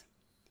breaths,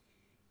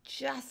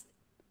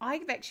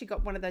 I've actually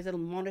got one of those little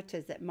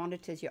monitors that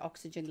monitors your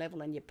oxygen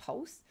level and your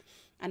pulse.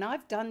 And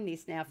I've done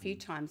this now a few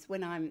times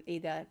when I'm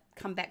either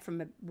come back from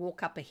a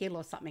walk up a hill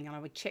or something, and I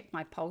would check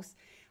my pulse.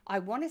 I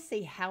want to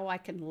see how I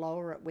can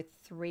lower it with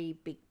 3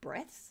 big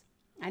breaths.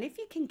 And if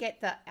you can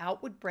get the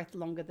outward breath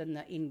longer than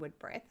the inward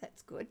breath,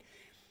 that's good.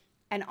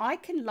 And I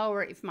can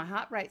lower it if my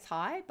heart rate's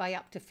high by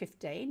up to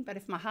 15. But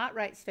if my heart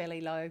rate's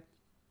fairly low,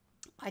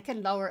 I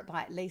can lower it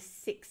by at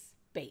least 6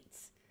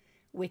 beats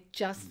with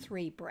just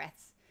 3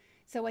 breaths.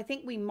 So I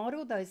think we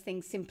model those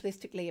things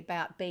simplistically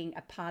about being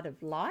a part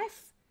of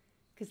life,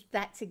 because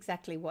that's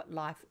exactly what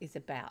life is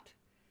about.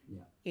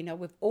 You know,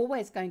 we're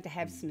always going to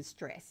have some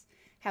stress.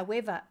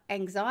 However,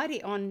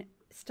 anxiety on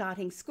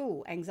starting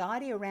school,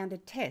 anxiety around a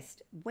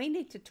test, we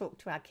need to talk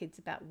to our kids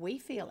about we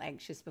feel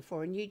anxious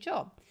before a new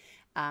job,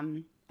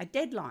 a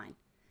deadline,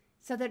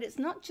 so that it's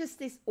not just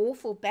this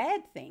awful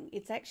bad thing.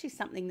 It's actually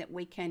something that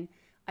we can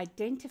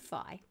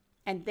identify.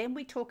 And then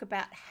we talk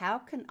about how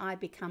can I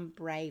become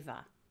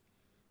braver?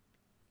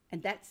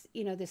 And that's,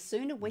 you know, the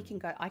sooner we can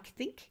go, I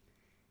think,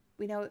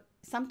 you know,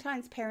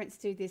 sometimes parents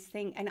do this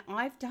thing, and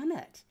I've done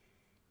it.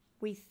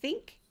 We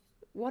think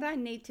what I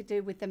need to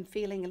do with them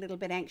feeling a little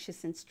bit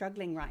anxious and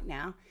struggling right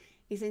now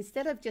is,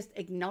 instead of just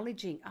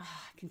acknowledging, oh,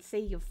 I can see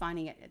you're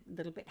finding it a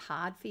little bit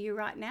hard for you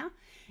right now.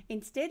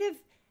 Instead of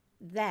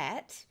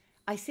that,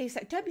 I say,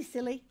 so don't be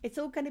silly. It's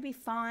all going to be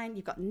fine.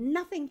 You've got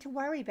nothing to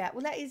worry about.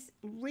 Well, that is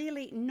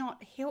really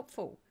not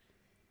helpful,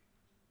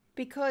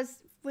 because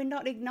we're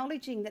not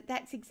acknowledging that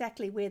that's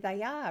exactly where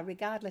they are,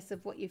 regardless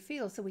of what you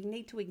feel. So we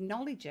need to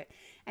acknowledge it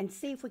and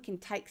see if we can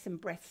take some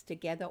breaths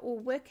together, or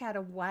work out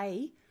a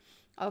way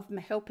of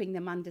helping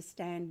them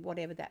understand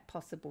whatever that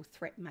possible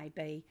threat may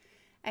be.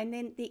 And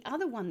then the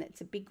other one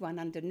that's a big one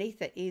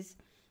underneath it is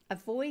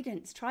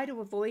avoidance. Try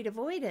to avoid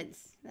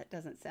avoidance. That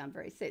doesn't sound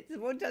very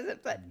sensible, does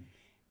it? But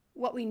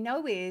what we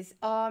know is,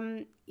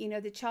 you know,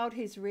 the child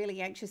who's really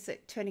anxious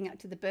at turning up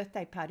to the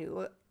birthday party,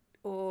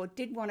 or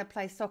did want to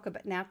play soccer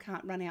but now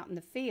can't run out in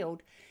the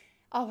field.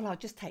 Oh, well, I'll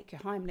just take you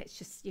home.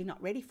 You're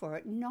not ready for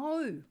it.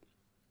 No.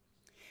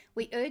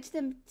 We urge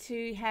them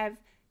to have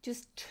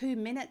just 2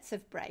 minutes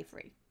of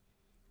bravery.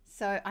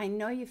 So I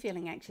know you're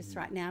feeling anxious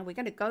right now. We're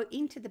going to go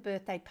into the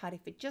birthday party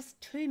for just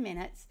 2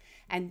 minutes,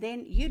 and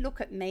then you look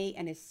at me,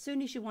 and as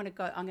soon as you want to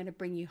go, I'm going to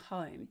bring you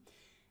home.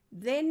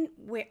 Then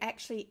we're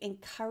actually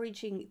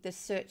encouraging the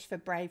search for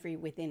bravery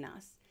within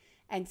us.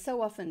 And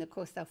so often, of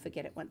course, they'll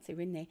forget it once they're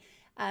in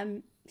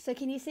there. So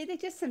can you see, they're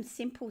just some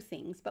simple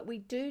things, but we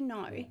do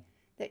know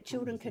that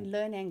children can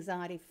learn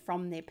anxiety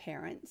from their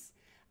parents.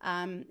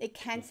 It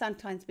can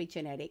sometimes be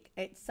genetic.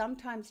 It's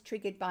sometimes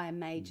triggered by a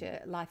major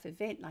life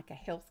event, like a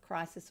health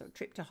crisis or a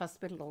trip to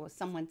hospital, or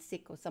someone's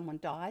sick or someone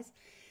dies.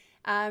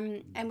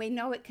 And we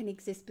know it can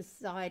exist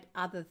beside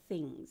other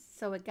things.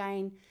 So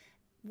again,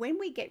 when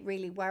we get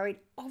really worried,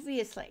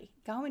 obviously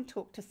go and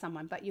talk to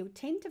someone, but you'll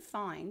tend to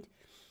find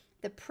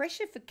the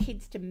pressure for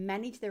kids to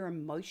manage their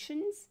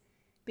emotions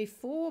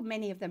before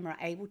many of them are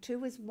able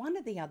to is one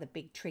of the other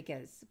big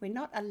triggers. We're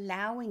not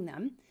allowing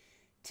them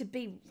to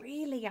be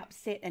really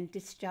upset and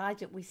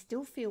discharge it. We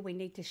still feel we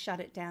need to shut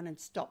it down and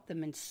stop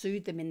them and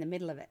soothe them in the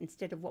middle of it,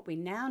 instead of what we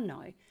now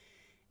know.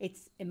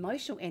 It's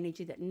emotional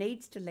energy that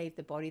needs to leave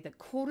the body. The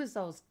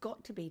cortisol's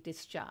got to be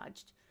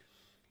discharged.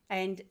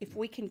 And if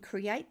we can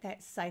create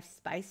that safe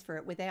space for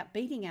it without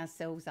beating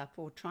ourselves up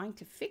or trying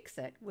to fix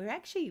it, we're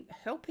actually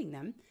helping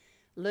them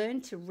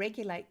learn to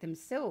regulate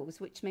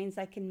themselves, which means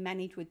they can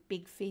manage with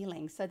big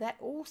feelings. So that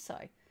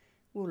also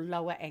will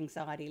lower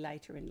anxiety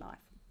later in life.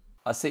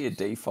 I see a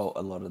default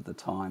a lot of the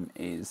time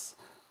is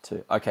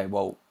to, okay,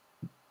 well,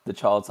 the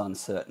child's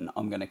uncertain.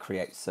 I'm going to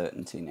create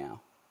certainty now.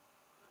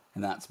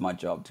 And that's my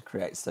job, to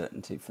create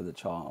certainty for the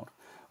child,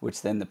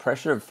 which then the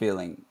pressure of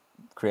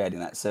creating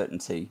that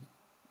certainty,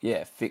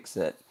 fix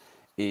it,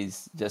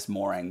 is just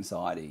more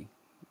anxiety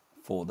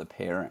for the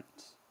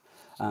parent.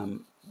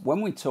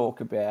 When we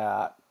talk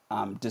about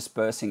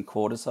dispersing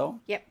cortisol.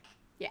 Yep.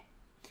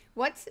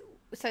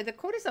 So the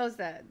cortisol is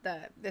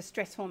the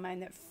stress hormone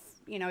that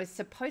is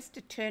supposed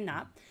to turn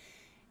up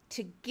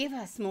to give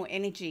us more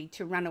energy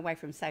to run away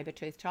from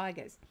saber-toothed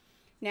tigers.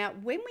 Now,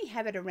 when we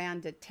have it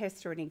around a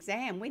test or an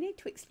exam, we need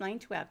to explain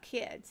to our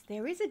kids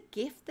there is a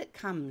gift that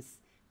comes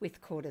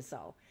with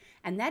cortisol,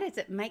 and that is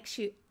it makes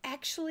you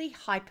actually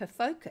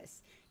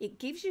hyper-focus. It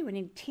gives you an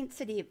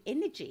intensity of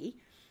energy.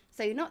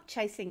 So you're not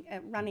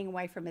running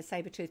away from a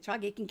saber-toothed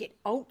tiger. You can get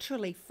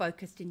ultrally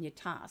focused in your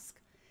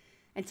task.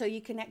 And so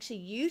you can actually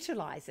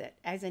utilize it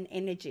as an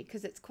energy,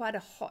 because it's quite a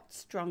hot,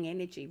 strong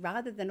energy,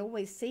 rather than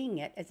always seeing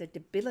it as a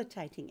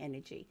debilitating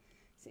energy.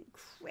 It's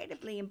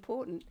incredibly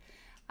important.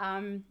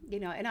 And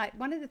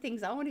one of the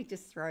things I want to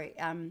just throw,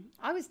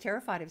 I was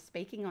terrified of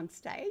speaking on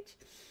stage,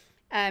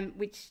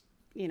 which,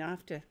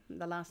 after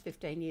the last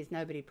 15 years,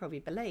 nobody probably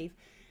believe.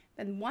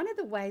 And one of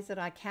the ways that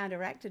I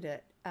counteracted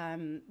it,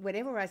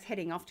 whenever I was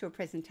heading off to a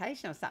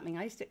presentation or something,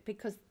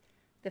 because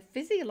the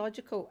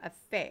physiological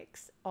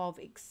effects of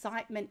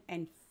excitement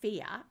and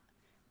fear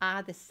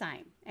are the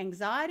same.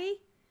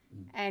 Anxiety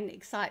and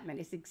excitement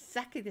is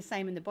exactly the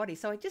same in the body.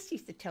 So I just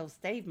used to tell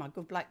Steve, my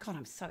good bloke, God,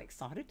 I'm so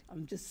excited.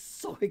 I'm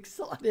just so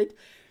excited.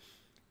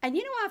 And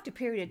after a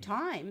period of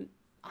time,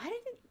 I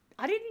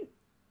didn't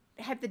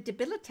have the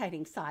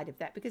debilitating side of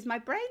that, because my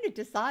brain had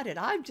decided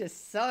I'm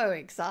just so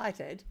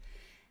excited.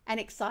 And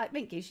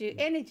excitement gives you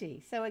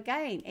energy. So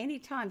again,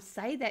 anytime,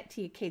 say that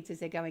to your kids as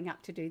they're going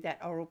up to do that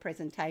oral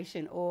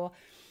presentation, or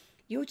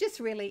you're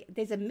just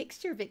there's a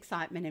mixture of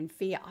excitement and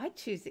fear. I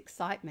choose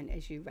excitement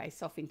as you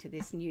race off into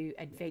this new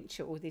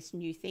adventure, or this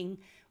new thing,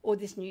 or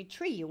this new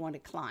tree you want to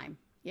climb.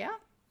 Yeah?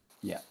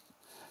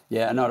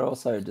 Yeah, and I'd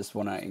also just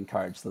want to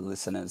encourage the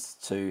listeners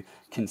to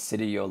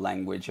consider your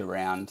language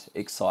around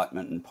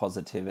excitement and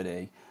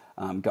positivity.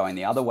 going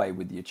the other way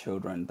with your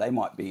children. They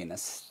might be in a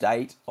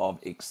state of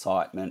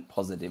excitement,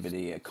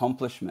 positivity,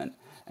 accomplishment,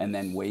 and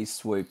then we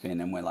swoop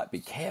in and we're like, be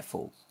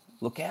careful,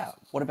 look out,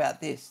 what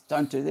about this,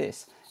 don't do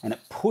this, and it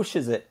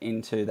pushes it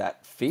into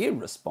that fear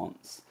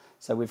response.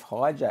 So we've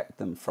hijacked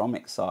them from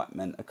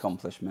excitement,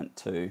 accomplishment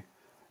to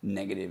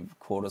negative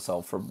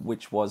cortisol, for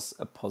which was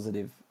a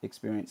positive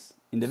experience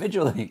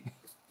individually.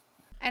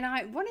 And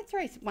I want to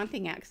throw one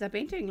thing out, because I've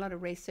been doing a lot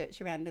of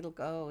research around little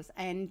girls,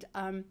 and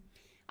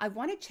I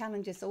want to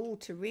challenge us all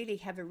to really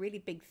have a really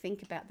big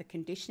think about the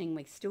conditioning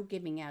we're still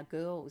giving our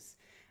girls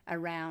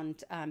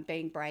around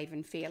being brave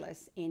and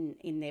fearless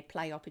in their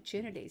play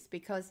opportunities.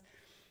 Because,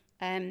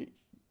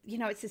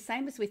 it's the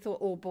same as we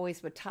thought all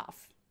boys were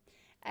tough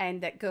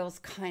and that girls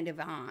kind of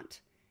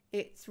aren't.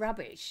 It's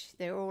rubbish.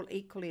 They're all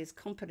equally as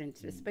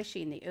competent,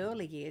 especially in the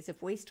early years,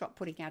 if we stop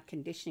putting our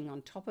conditioning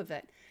on top of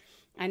it.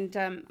 And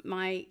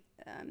my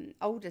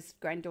oldest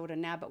granddaughter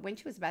now, but when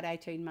she was about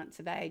 18 months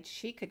of age,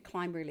 she could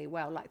climb really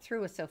well, like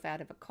threw herself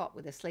out of a cot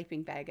with a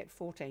sleeping bag at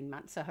 14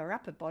 months. So her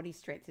upper body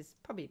strength is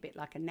probably a bit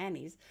like a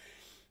nanny's.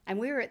 And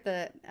we were at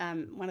the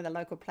one of the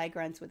local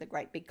playgrounds with a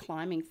great big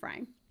climbing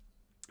frame.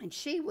 And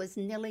she was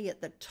nearly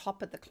at the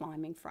top of the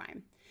climbing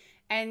frame.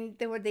 And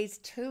there were these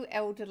two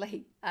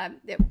elderly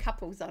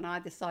couples on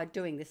either side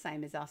doing the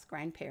same as us,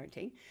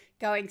 grandparenting,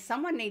 going,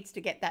 someone needs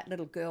to get that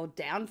little girl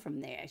down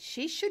from there.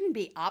 She shouldn't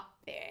be up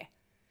there.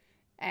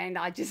 And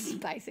I just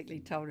basically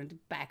told her to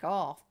back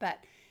off. But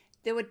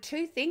there were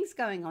two things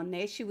going on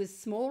there. She was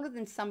smaller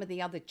than some of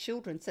the other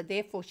children, so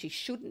therefore she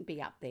shouldn't be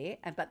up there.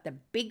 But the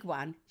big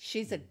one,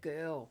 she's a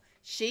girl.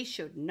 She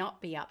should not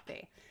be up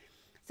there.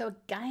 So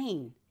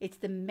again, it's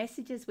the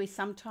messages we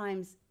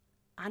sometimes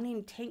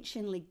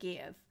unintentionally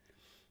give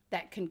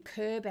that can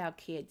curb our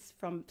kids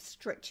from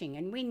stretching.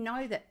 And we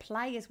know that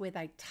play is where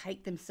they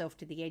take themselves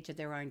to the edge of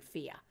their own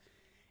fear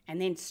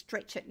and then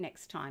stretch it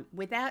next time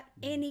without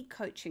any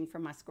coaching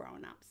from us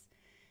grown-ups.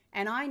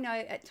 And I know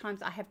at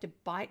times I have to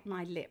bite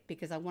my lip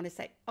because I want to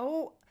say,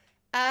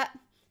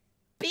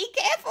 be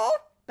careful.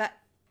 But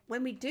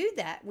when we do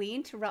that, we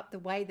interrupt the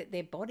way that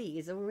their body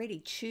is already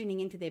tuning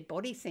into their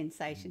body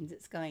sensations.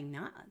 It's going,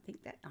 no, I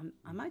think that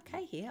I'm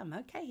okay here. I'm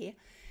okay here.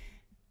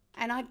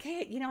 And I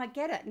get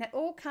it. And it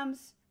all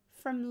comes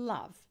from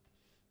love.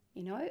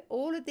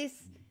 All of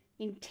this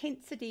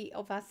intensity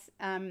of us,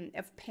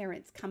 of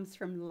parents, comes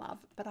from love.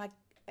 But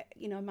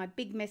my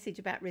big message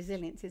about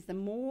resilience is the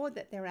more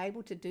that they're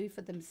able to do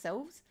for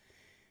themselves,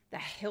 the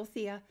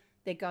healthier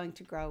they're going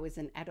to grow as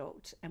an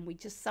adult. And we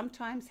just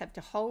sometimes have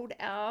to hold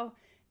our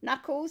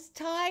knuckles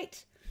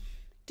tight,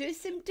 do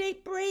some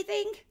deep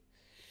breathing,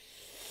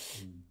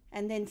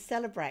 and then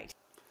celebrate.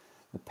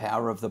 The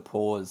power of the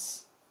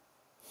pause.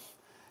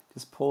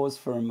 Just pause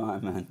for a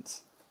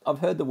moment. I've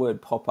heard the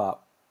word pop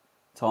up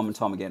time and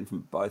time again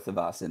from both of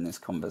us in this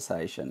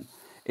conversation.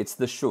 It's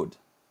the should.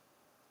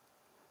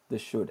 The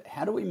should.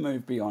 How do we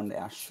move beyond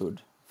our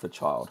should for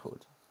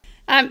childhood?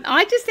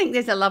 I just think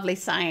there's a lovely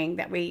saying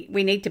that we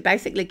need to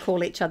basically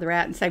call each other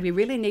out and say we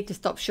really need to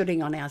stop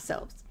shoulding on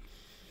ourselves.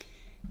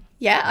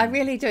 Yeah, I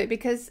really do,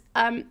 because,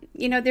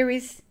 there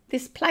is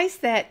this place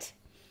that,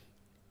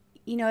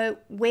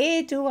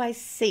 where do I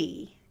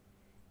see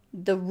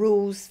the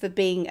rules for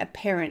being a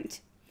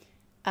parent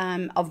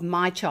of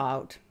my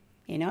child,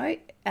 and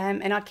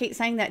I keep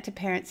saying that to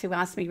parents who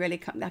ask me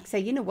I say,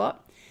 you know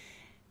what,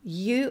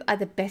 you are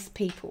the best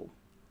people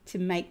to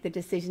make the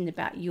decision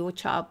about your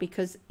child,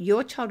 because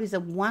your child is a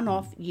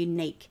one-off,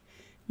 unique,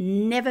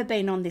 never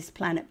been on this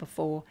planet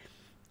before,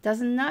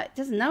 doesn't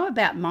know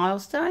about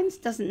milestones,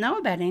 doesn't know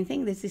about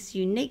anything. There's this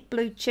unique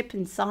blue chip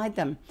inside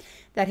them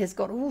that has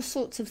got all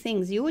sorts of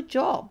things. Your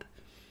job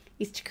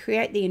is to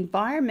create the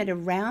environment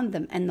around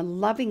them and the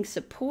loving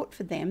support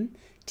for them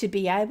to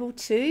be able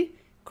to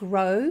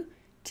grow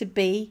to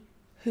be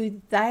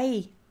who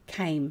they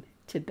came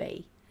to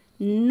be.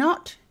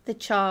 Not the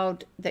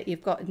child that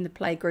you've got in the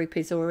play group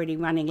who's already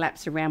running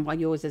laps around while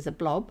yours is a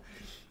blob.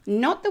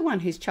 Not the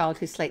one who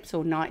sleeps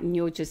all night and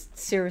you're just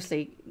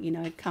seriously,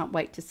 can't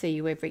wait to see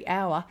you every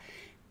hour.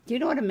 Do you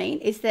know what I mean?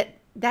 Is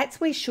that's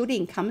where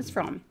shoulding comes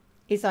from,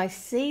 is I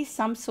see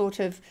some sort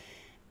of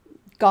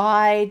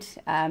guide,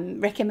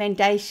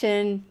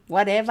 recommendation,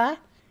 whatever.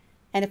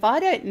 And if I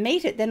don't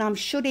meet it, then I'm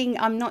shoulding,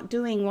 I'm not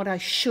doing what I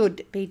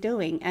should be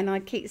doing. And I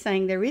keep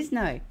saying there is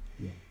no.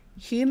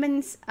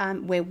 Humans,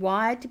 we're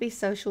wired to be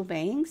social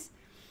beings,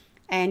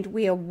 and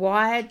we are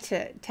wired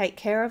to take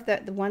care of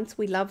the ones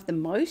we love the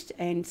most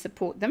and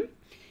support them.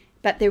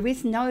 But there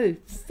is no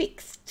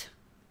fixed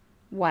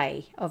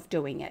way of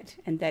doing it,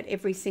 and that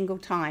every single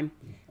time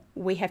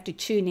we have to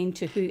tune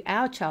into who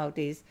our child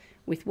is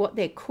with what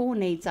their core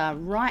needs are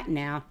right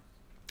now,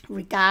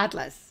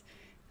 regardless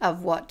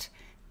of what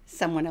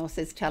someone else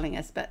is telling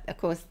us. But of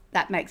course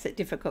that makes it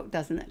difficult,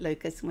 doesn't it,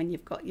 Lucas, when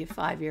you've got your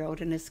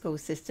 5-year-old in a school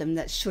system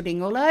that's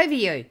shoulding all over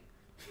you.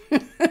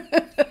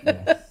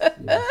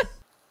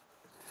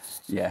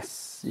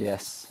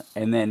 Yes.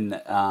 And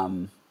then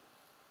and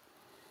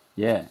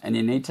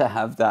you need to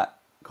have that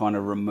kind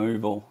of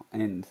removal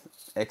and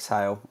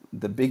exhale,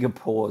 the bigger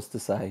pause to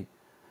say,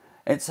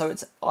 And so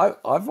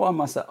I find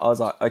myself, I was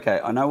like, okay,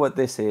 I know what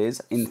this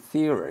is in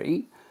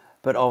theory,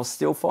 but I'll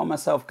still find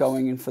myself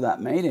going in for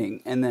that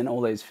meeting, and then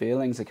all these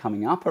feelings are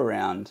coming up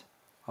around,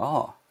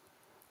 oh,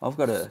 I've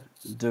got to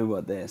do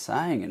what they're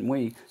saying, and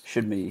he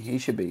should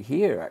be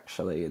here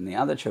actually, and the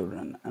other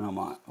children. And I'm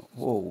like,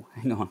 whoa,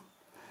 hang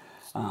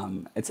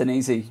on. It's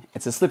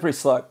a slippery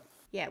slope.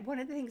 Yeah, one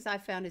of the things I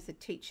found as a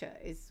teacher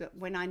is that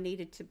when I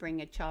needed to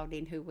bring a child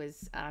in who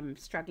was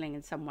struggling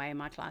in some way in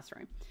my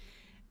classroom,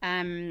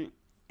 I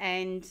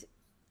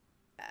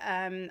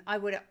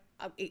would,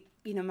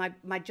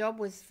 my job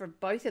was for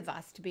both of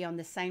us to be on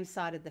the same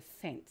side of the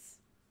fence.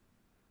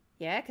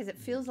 Yeah, because it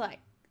feels like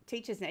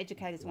teachers and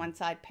educators one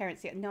side,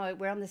 parents the other. No,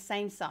 we're on the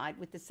same side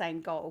with the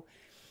same goal.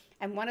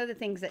 And one of the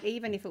things that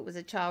even if it was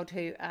a child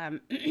who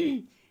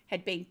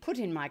had been put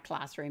in my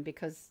classroom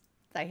because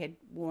they had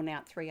worn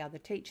out 3 other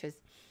teachers,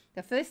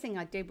 the first thing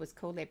I did was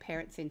call their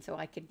parents in so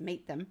I could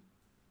meet them.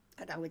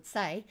 And I would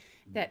say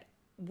that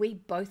we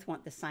both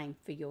want the same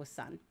for your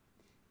son.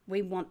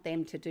 We want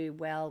them to do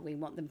well. We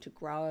want them to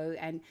grow.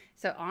 And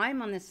so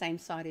I'm on the same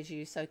side as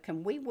you. So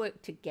can we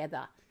work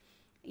together,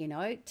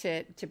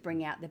 to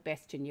bring out the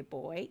best in your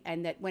boy?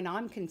 And that when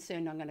I'm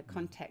concerned, I'm going to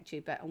contact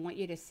you, but I want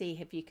you to see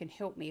if you can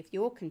help me if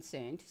you're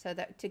concerned, so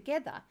that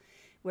together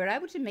we're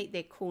able to meet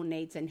their core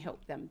needs and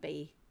help them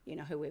be,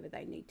 whoever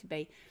they need to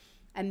be.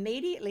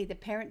 Immediately, the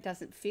parent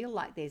doesn't feel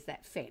like there's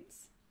that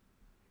fence,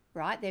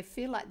 right? They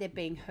feel like they're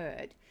being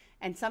heard.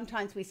 And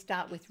sometimes we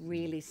start with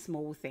really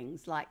small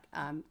things, like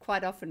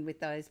quite often with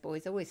those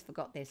boys, always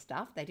forgot their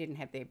stuff. They didn't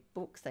have their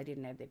books. They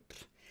didn't have their...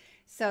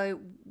 So,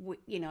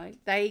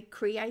 they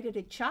created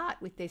a chart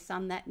with their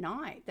son that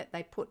night that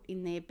they put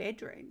in their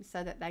bedroom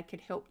so that they could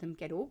help them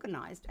get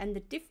organised. And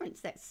the difference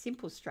that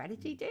simple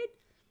strategy did,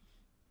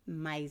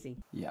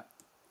 amazing. Yeah.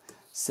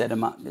 Set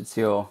them up.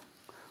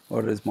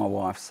 What does my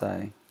wife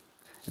say?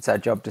 It's our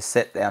job to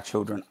set our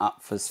children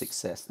up for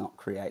success, not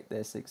create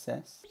their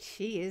success.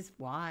 She is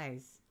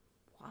wise.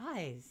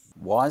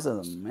 Wiser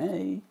than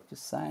me,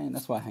 just saying.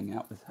 That's why I hang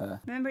out with her.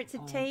 Remember, it's a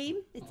team.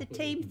 It's a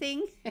team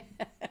thing.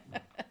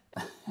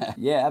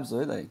 Yeah,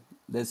 absolutely.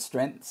 There's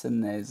strengths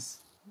and there's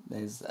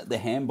the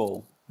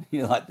handball.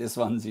 You're like, this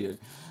one's you.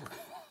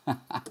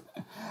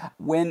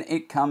 When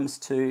it comes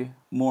to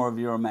more of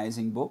your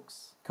amazing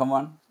books, come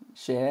on,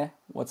 share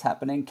what's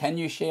happening. Can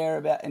you share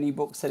about any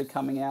books that are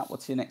coming out?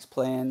 What's your next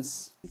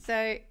plans?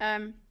 So,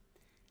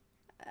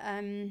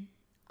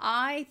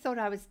 I thought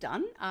I was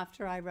done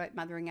after I wrote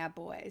Mothering Our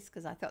Boys,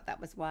 because I thought that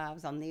was why I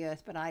was on the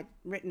earth. But I'd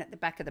written at the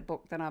back of the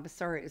book that I was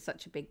sorry it was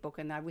such a big book,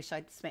 and I wish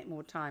I'd spent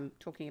more time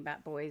talking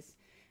about boys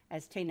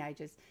as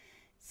teenagers.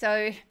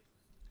 So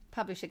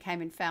publisher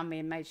came and found me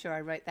and made sure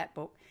I wrote that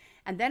book.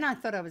 And then I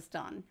thought I was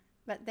done.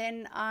 But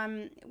then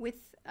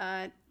with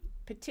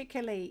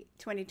particularly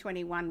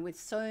 2021, with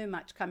so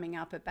much coming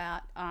up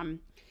about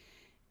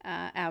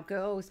our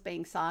girls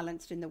being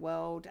silenced in the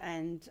world,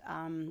 and,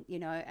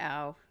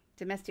 our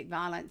domestic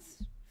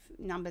violence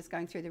numbers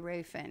going through the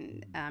roof,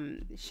 and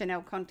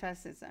Chanel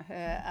Contas,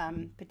 her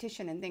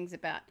petition and things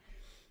about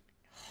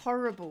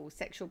horrible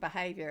sexual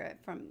behaviour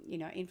from,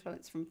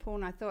 influence from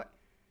porn, I thought,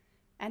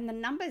 and the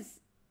numbers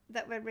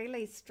that were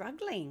really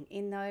struggling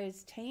in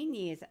those teen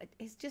years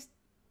is just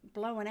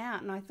blowing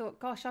out. And I thought,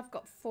 gosh, I've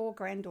got 4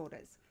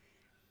 granddaughters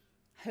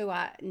who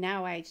are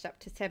now aged up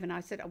to 7. I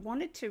said I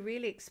wanted to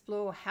really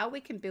explore how we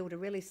can build a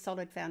really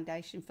solid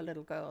foundation for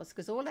little girls,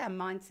 because all our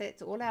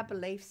mindsets, all our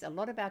beliefs, a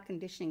lot of our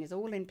conditioning is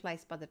all in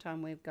place by the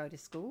time we go to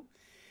school.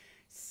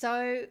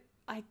 So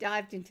I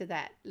dived into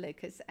that,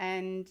 Lukas,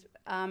 and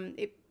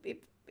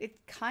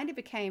it kind of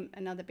became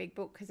another big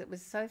book, because it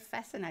was so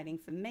fascinating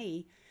for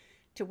me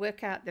to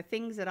work out the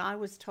things that I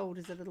was told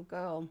as a little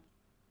girl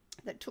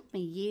that took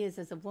me years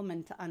as a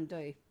woman to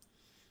undo.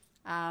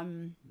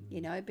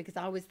 Because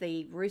I was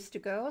the rooster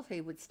girl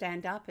who would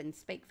stand up and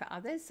speak for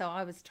others. So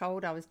I was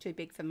told I was too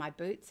big for my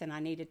boots, and I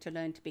needed to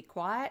learn to be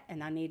quiet,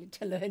 and I needed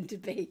to learn to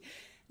be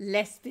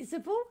less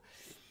visible.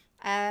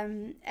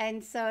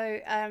 It's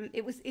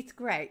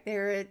great.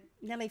 There are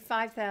nearly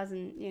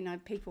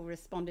 5,000, people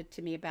responded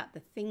to me about the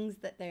things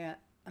that they're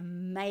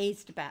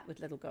amazed about with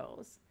little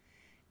girls,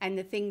 and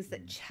the things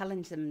that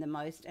challenge them the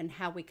most, and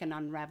how we can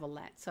unravel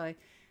that. So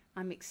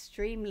I'm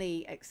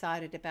extremely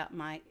excited about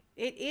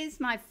it is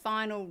my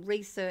final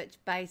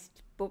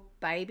research-based book,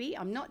 baby.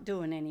 I'm not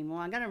doing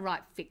anymore. I'm going to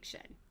write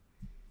fiction.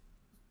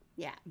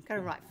 Yeah, I'm going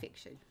to write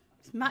fiction.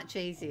 It's much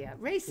easier.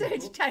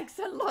 Research takes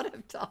a lot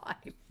of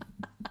time.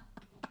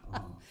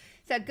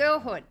 So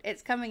girlhood,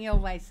 it's coming your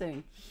way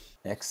soon.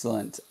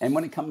 Excellent. And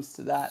when it comes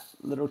to that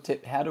little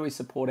tip, how do we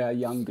support our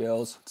young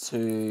girls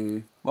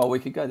we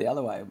could go the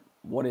other way.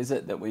 What is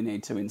it that we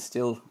need to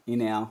instill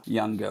in our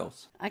young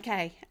girls?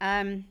 Okay.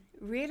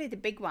 Really the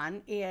big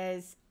one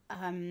is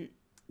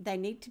they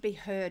need to be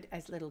heard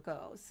as little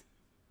girls.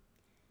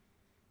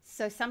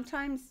 So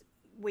sometimes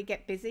we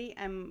get busy,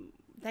 and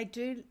they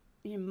do,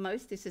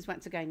 this is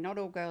once again, not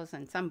all girls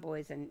and some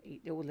boys,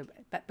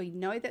 but we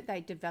know that they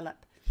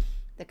develop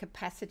the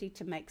capacity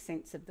to make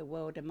sense of the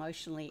world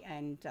emotionally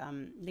and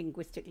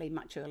linguistically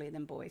much earlier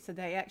than boys. So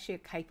they actually are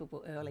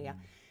capable earlier.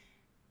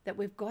 that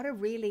we've got to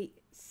really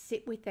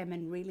sit with them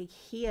and really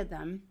hear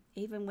them,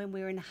 even when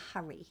we're in a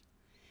hurry.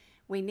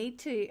 We need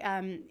to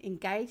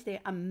engage their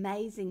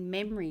amazing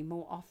memory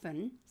more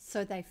often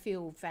so they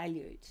feel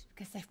valued,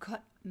 because they've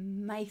got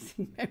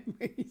amazing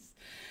memories.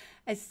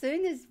 As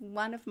soon as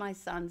one of my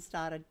sons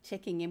started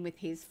checking in with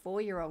his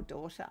 4-year-old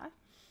daughter,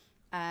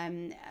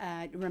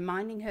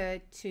 reminding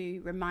her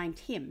to remind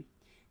him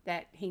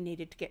that he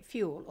needed to get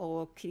fuel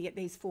or to get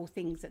these 4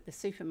 things at the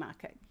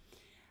supermarket,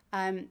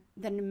 the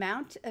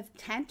amount of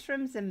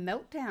tantrums and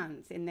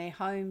meltdowns in their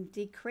home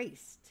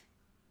decreased,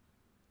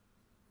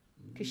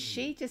 because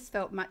she just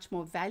felt much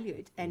more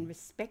valued and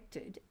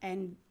respected.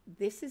 And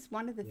this is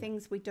one of the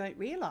things we don't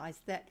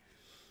realise, that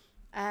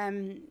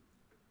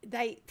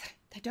they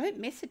don't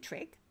miss a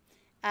trick,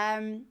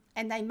 and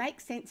they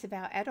make sense of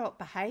our adult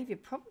behaviour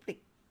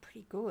probably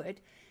pretty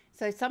good.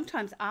 So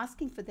sometimes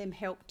asking for them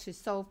help to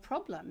solve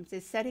problems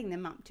is setting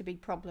them up to be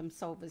problem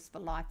solvers for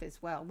life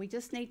as well. We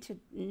just need to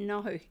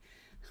know,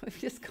 we've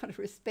just got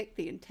to respect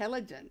the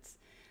intelligence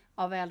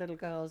of our little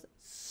girls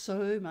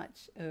so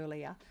much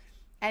earlier,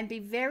 and be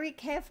very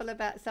careful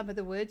about some of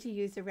the words you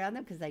use around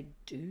them, because they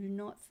do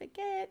not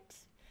forget.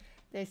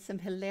 There's some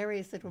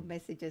hilarious little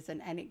messages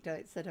and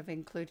anecdotes that I've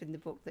included in the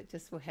book that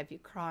just will have you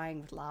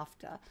crying with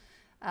laughter.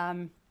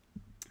 And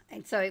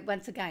so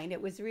once again,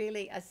 it was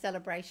really a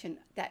celebration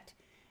that,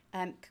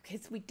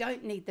 because we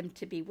don't need them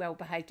to be well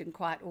behaved and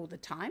quiet all the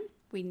time.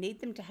 We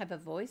need them to have a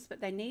voice, but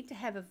they need to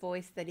have a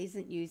voice that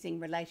isn't using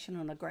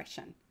relational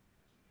aggression.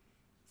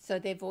 So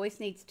their voice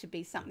needs to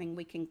be something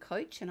we can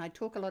coach. And I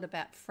talk a lot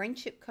about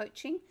friendship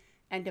coaching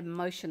and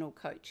emotional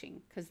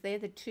coaching, because they're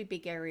the 2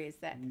 big areas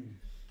that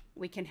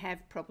we can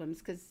have problems.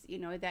 Because, you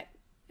know, that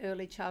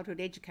early childhood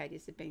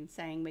educators have been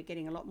saying we're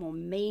getting a lot more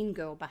mean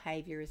girl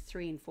behaviour as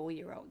 3 and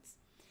 4-year-olds.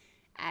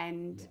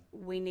 And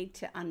we need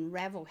to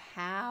unravel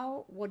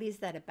what is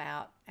that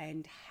about,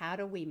 and how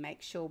do we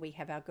make sure we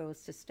have our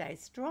girls to stay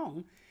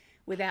strong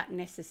without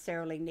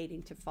necessarily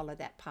needing to follow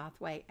that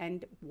pathway,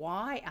 and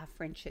why our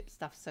friendship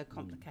stuff's so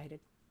complicated.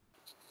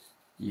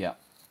 Yeah.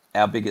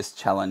 Our biggest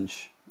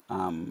challenge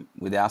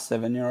with our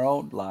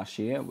 7-year-old last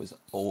year was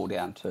all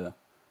down to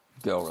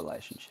girl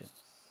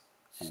relationships.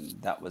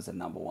 And that was a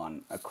number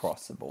one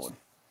across the board.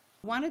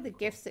 One of the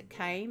gifts that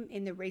came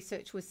in the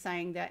research was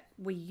saying that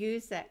we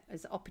use that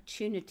as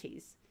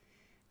opportunities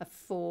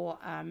for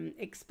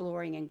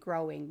exploring and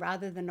growing,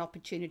 rather than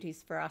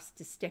opportunities for us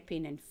to step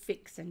in and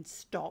fix and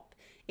stop.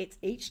 It's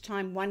each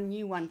time one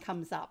new one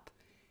comes up,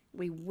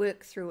 we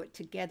work through it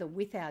together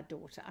with our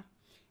daughter.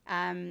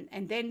 And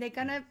then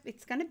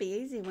it's gonna be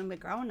easier when we're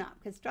growing up,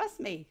 because trust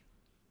me,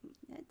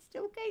 it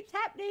still keeps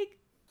happening.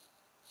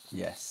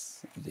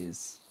 Yes, it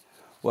is.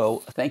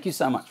 Well, thank you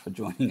so much for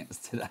joining us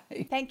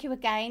today. Thank you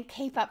again.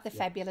 Keep up the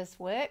fabulous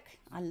work.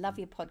 I love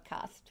your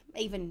podcast.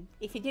 Even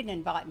if you didn't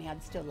invite me,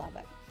 I'd still love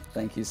it.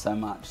 Thank you so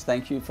much.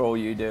 Thank you for all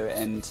you do,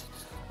 and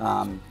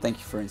thank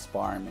you for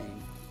inspiring me.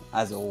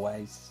 As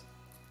always,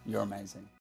 you're amazing.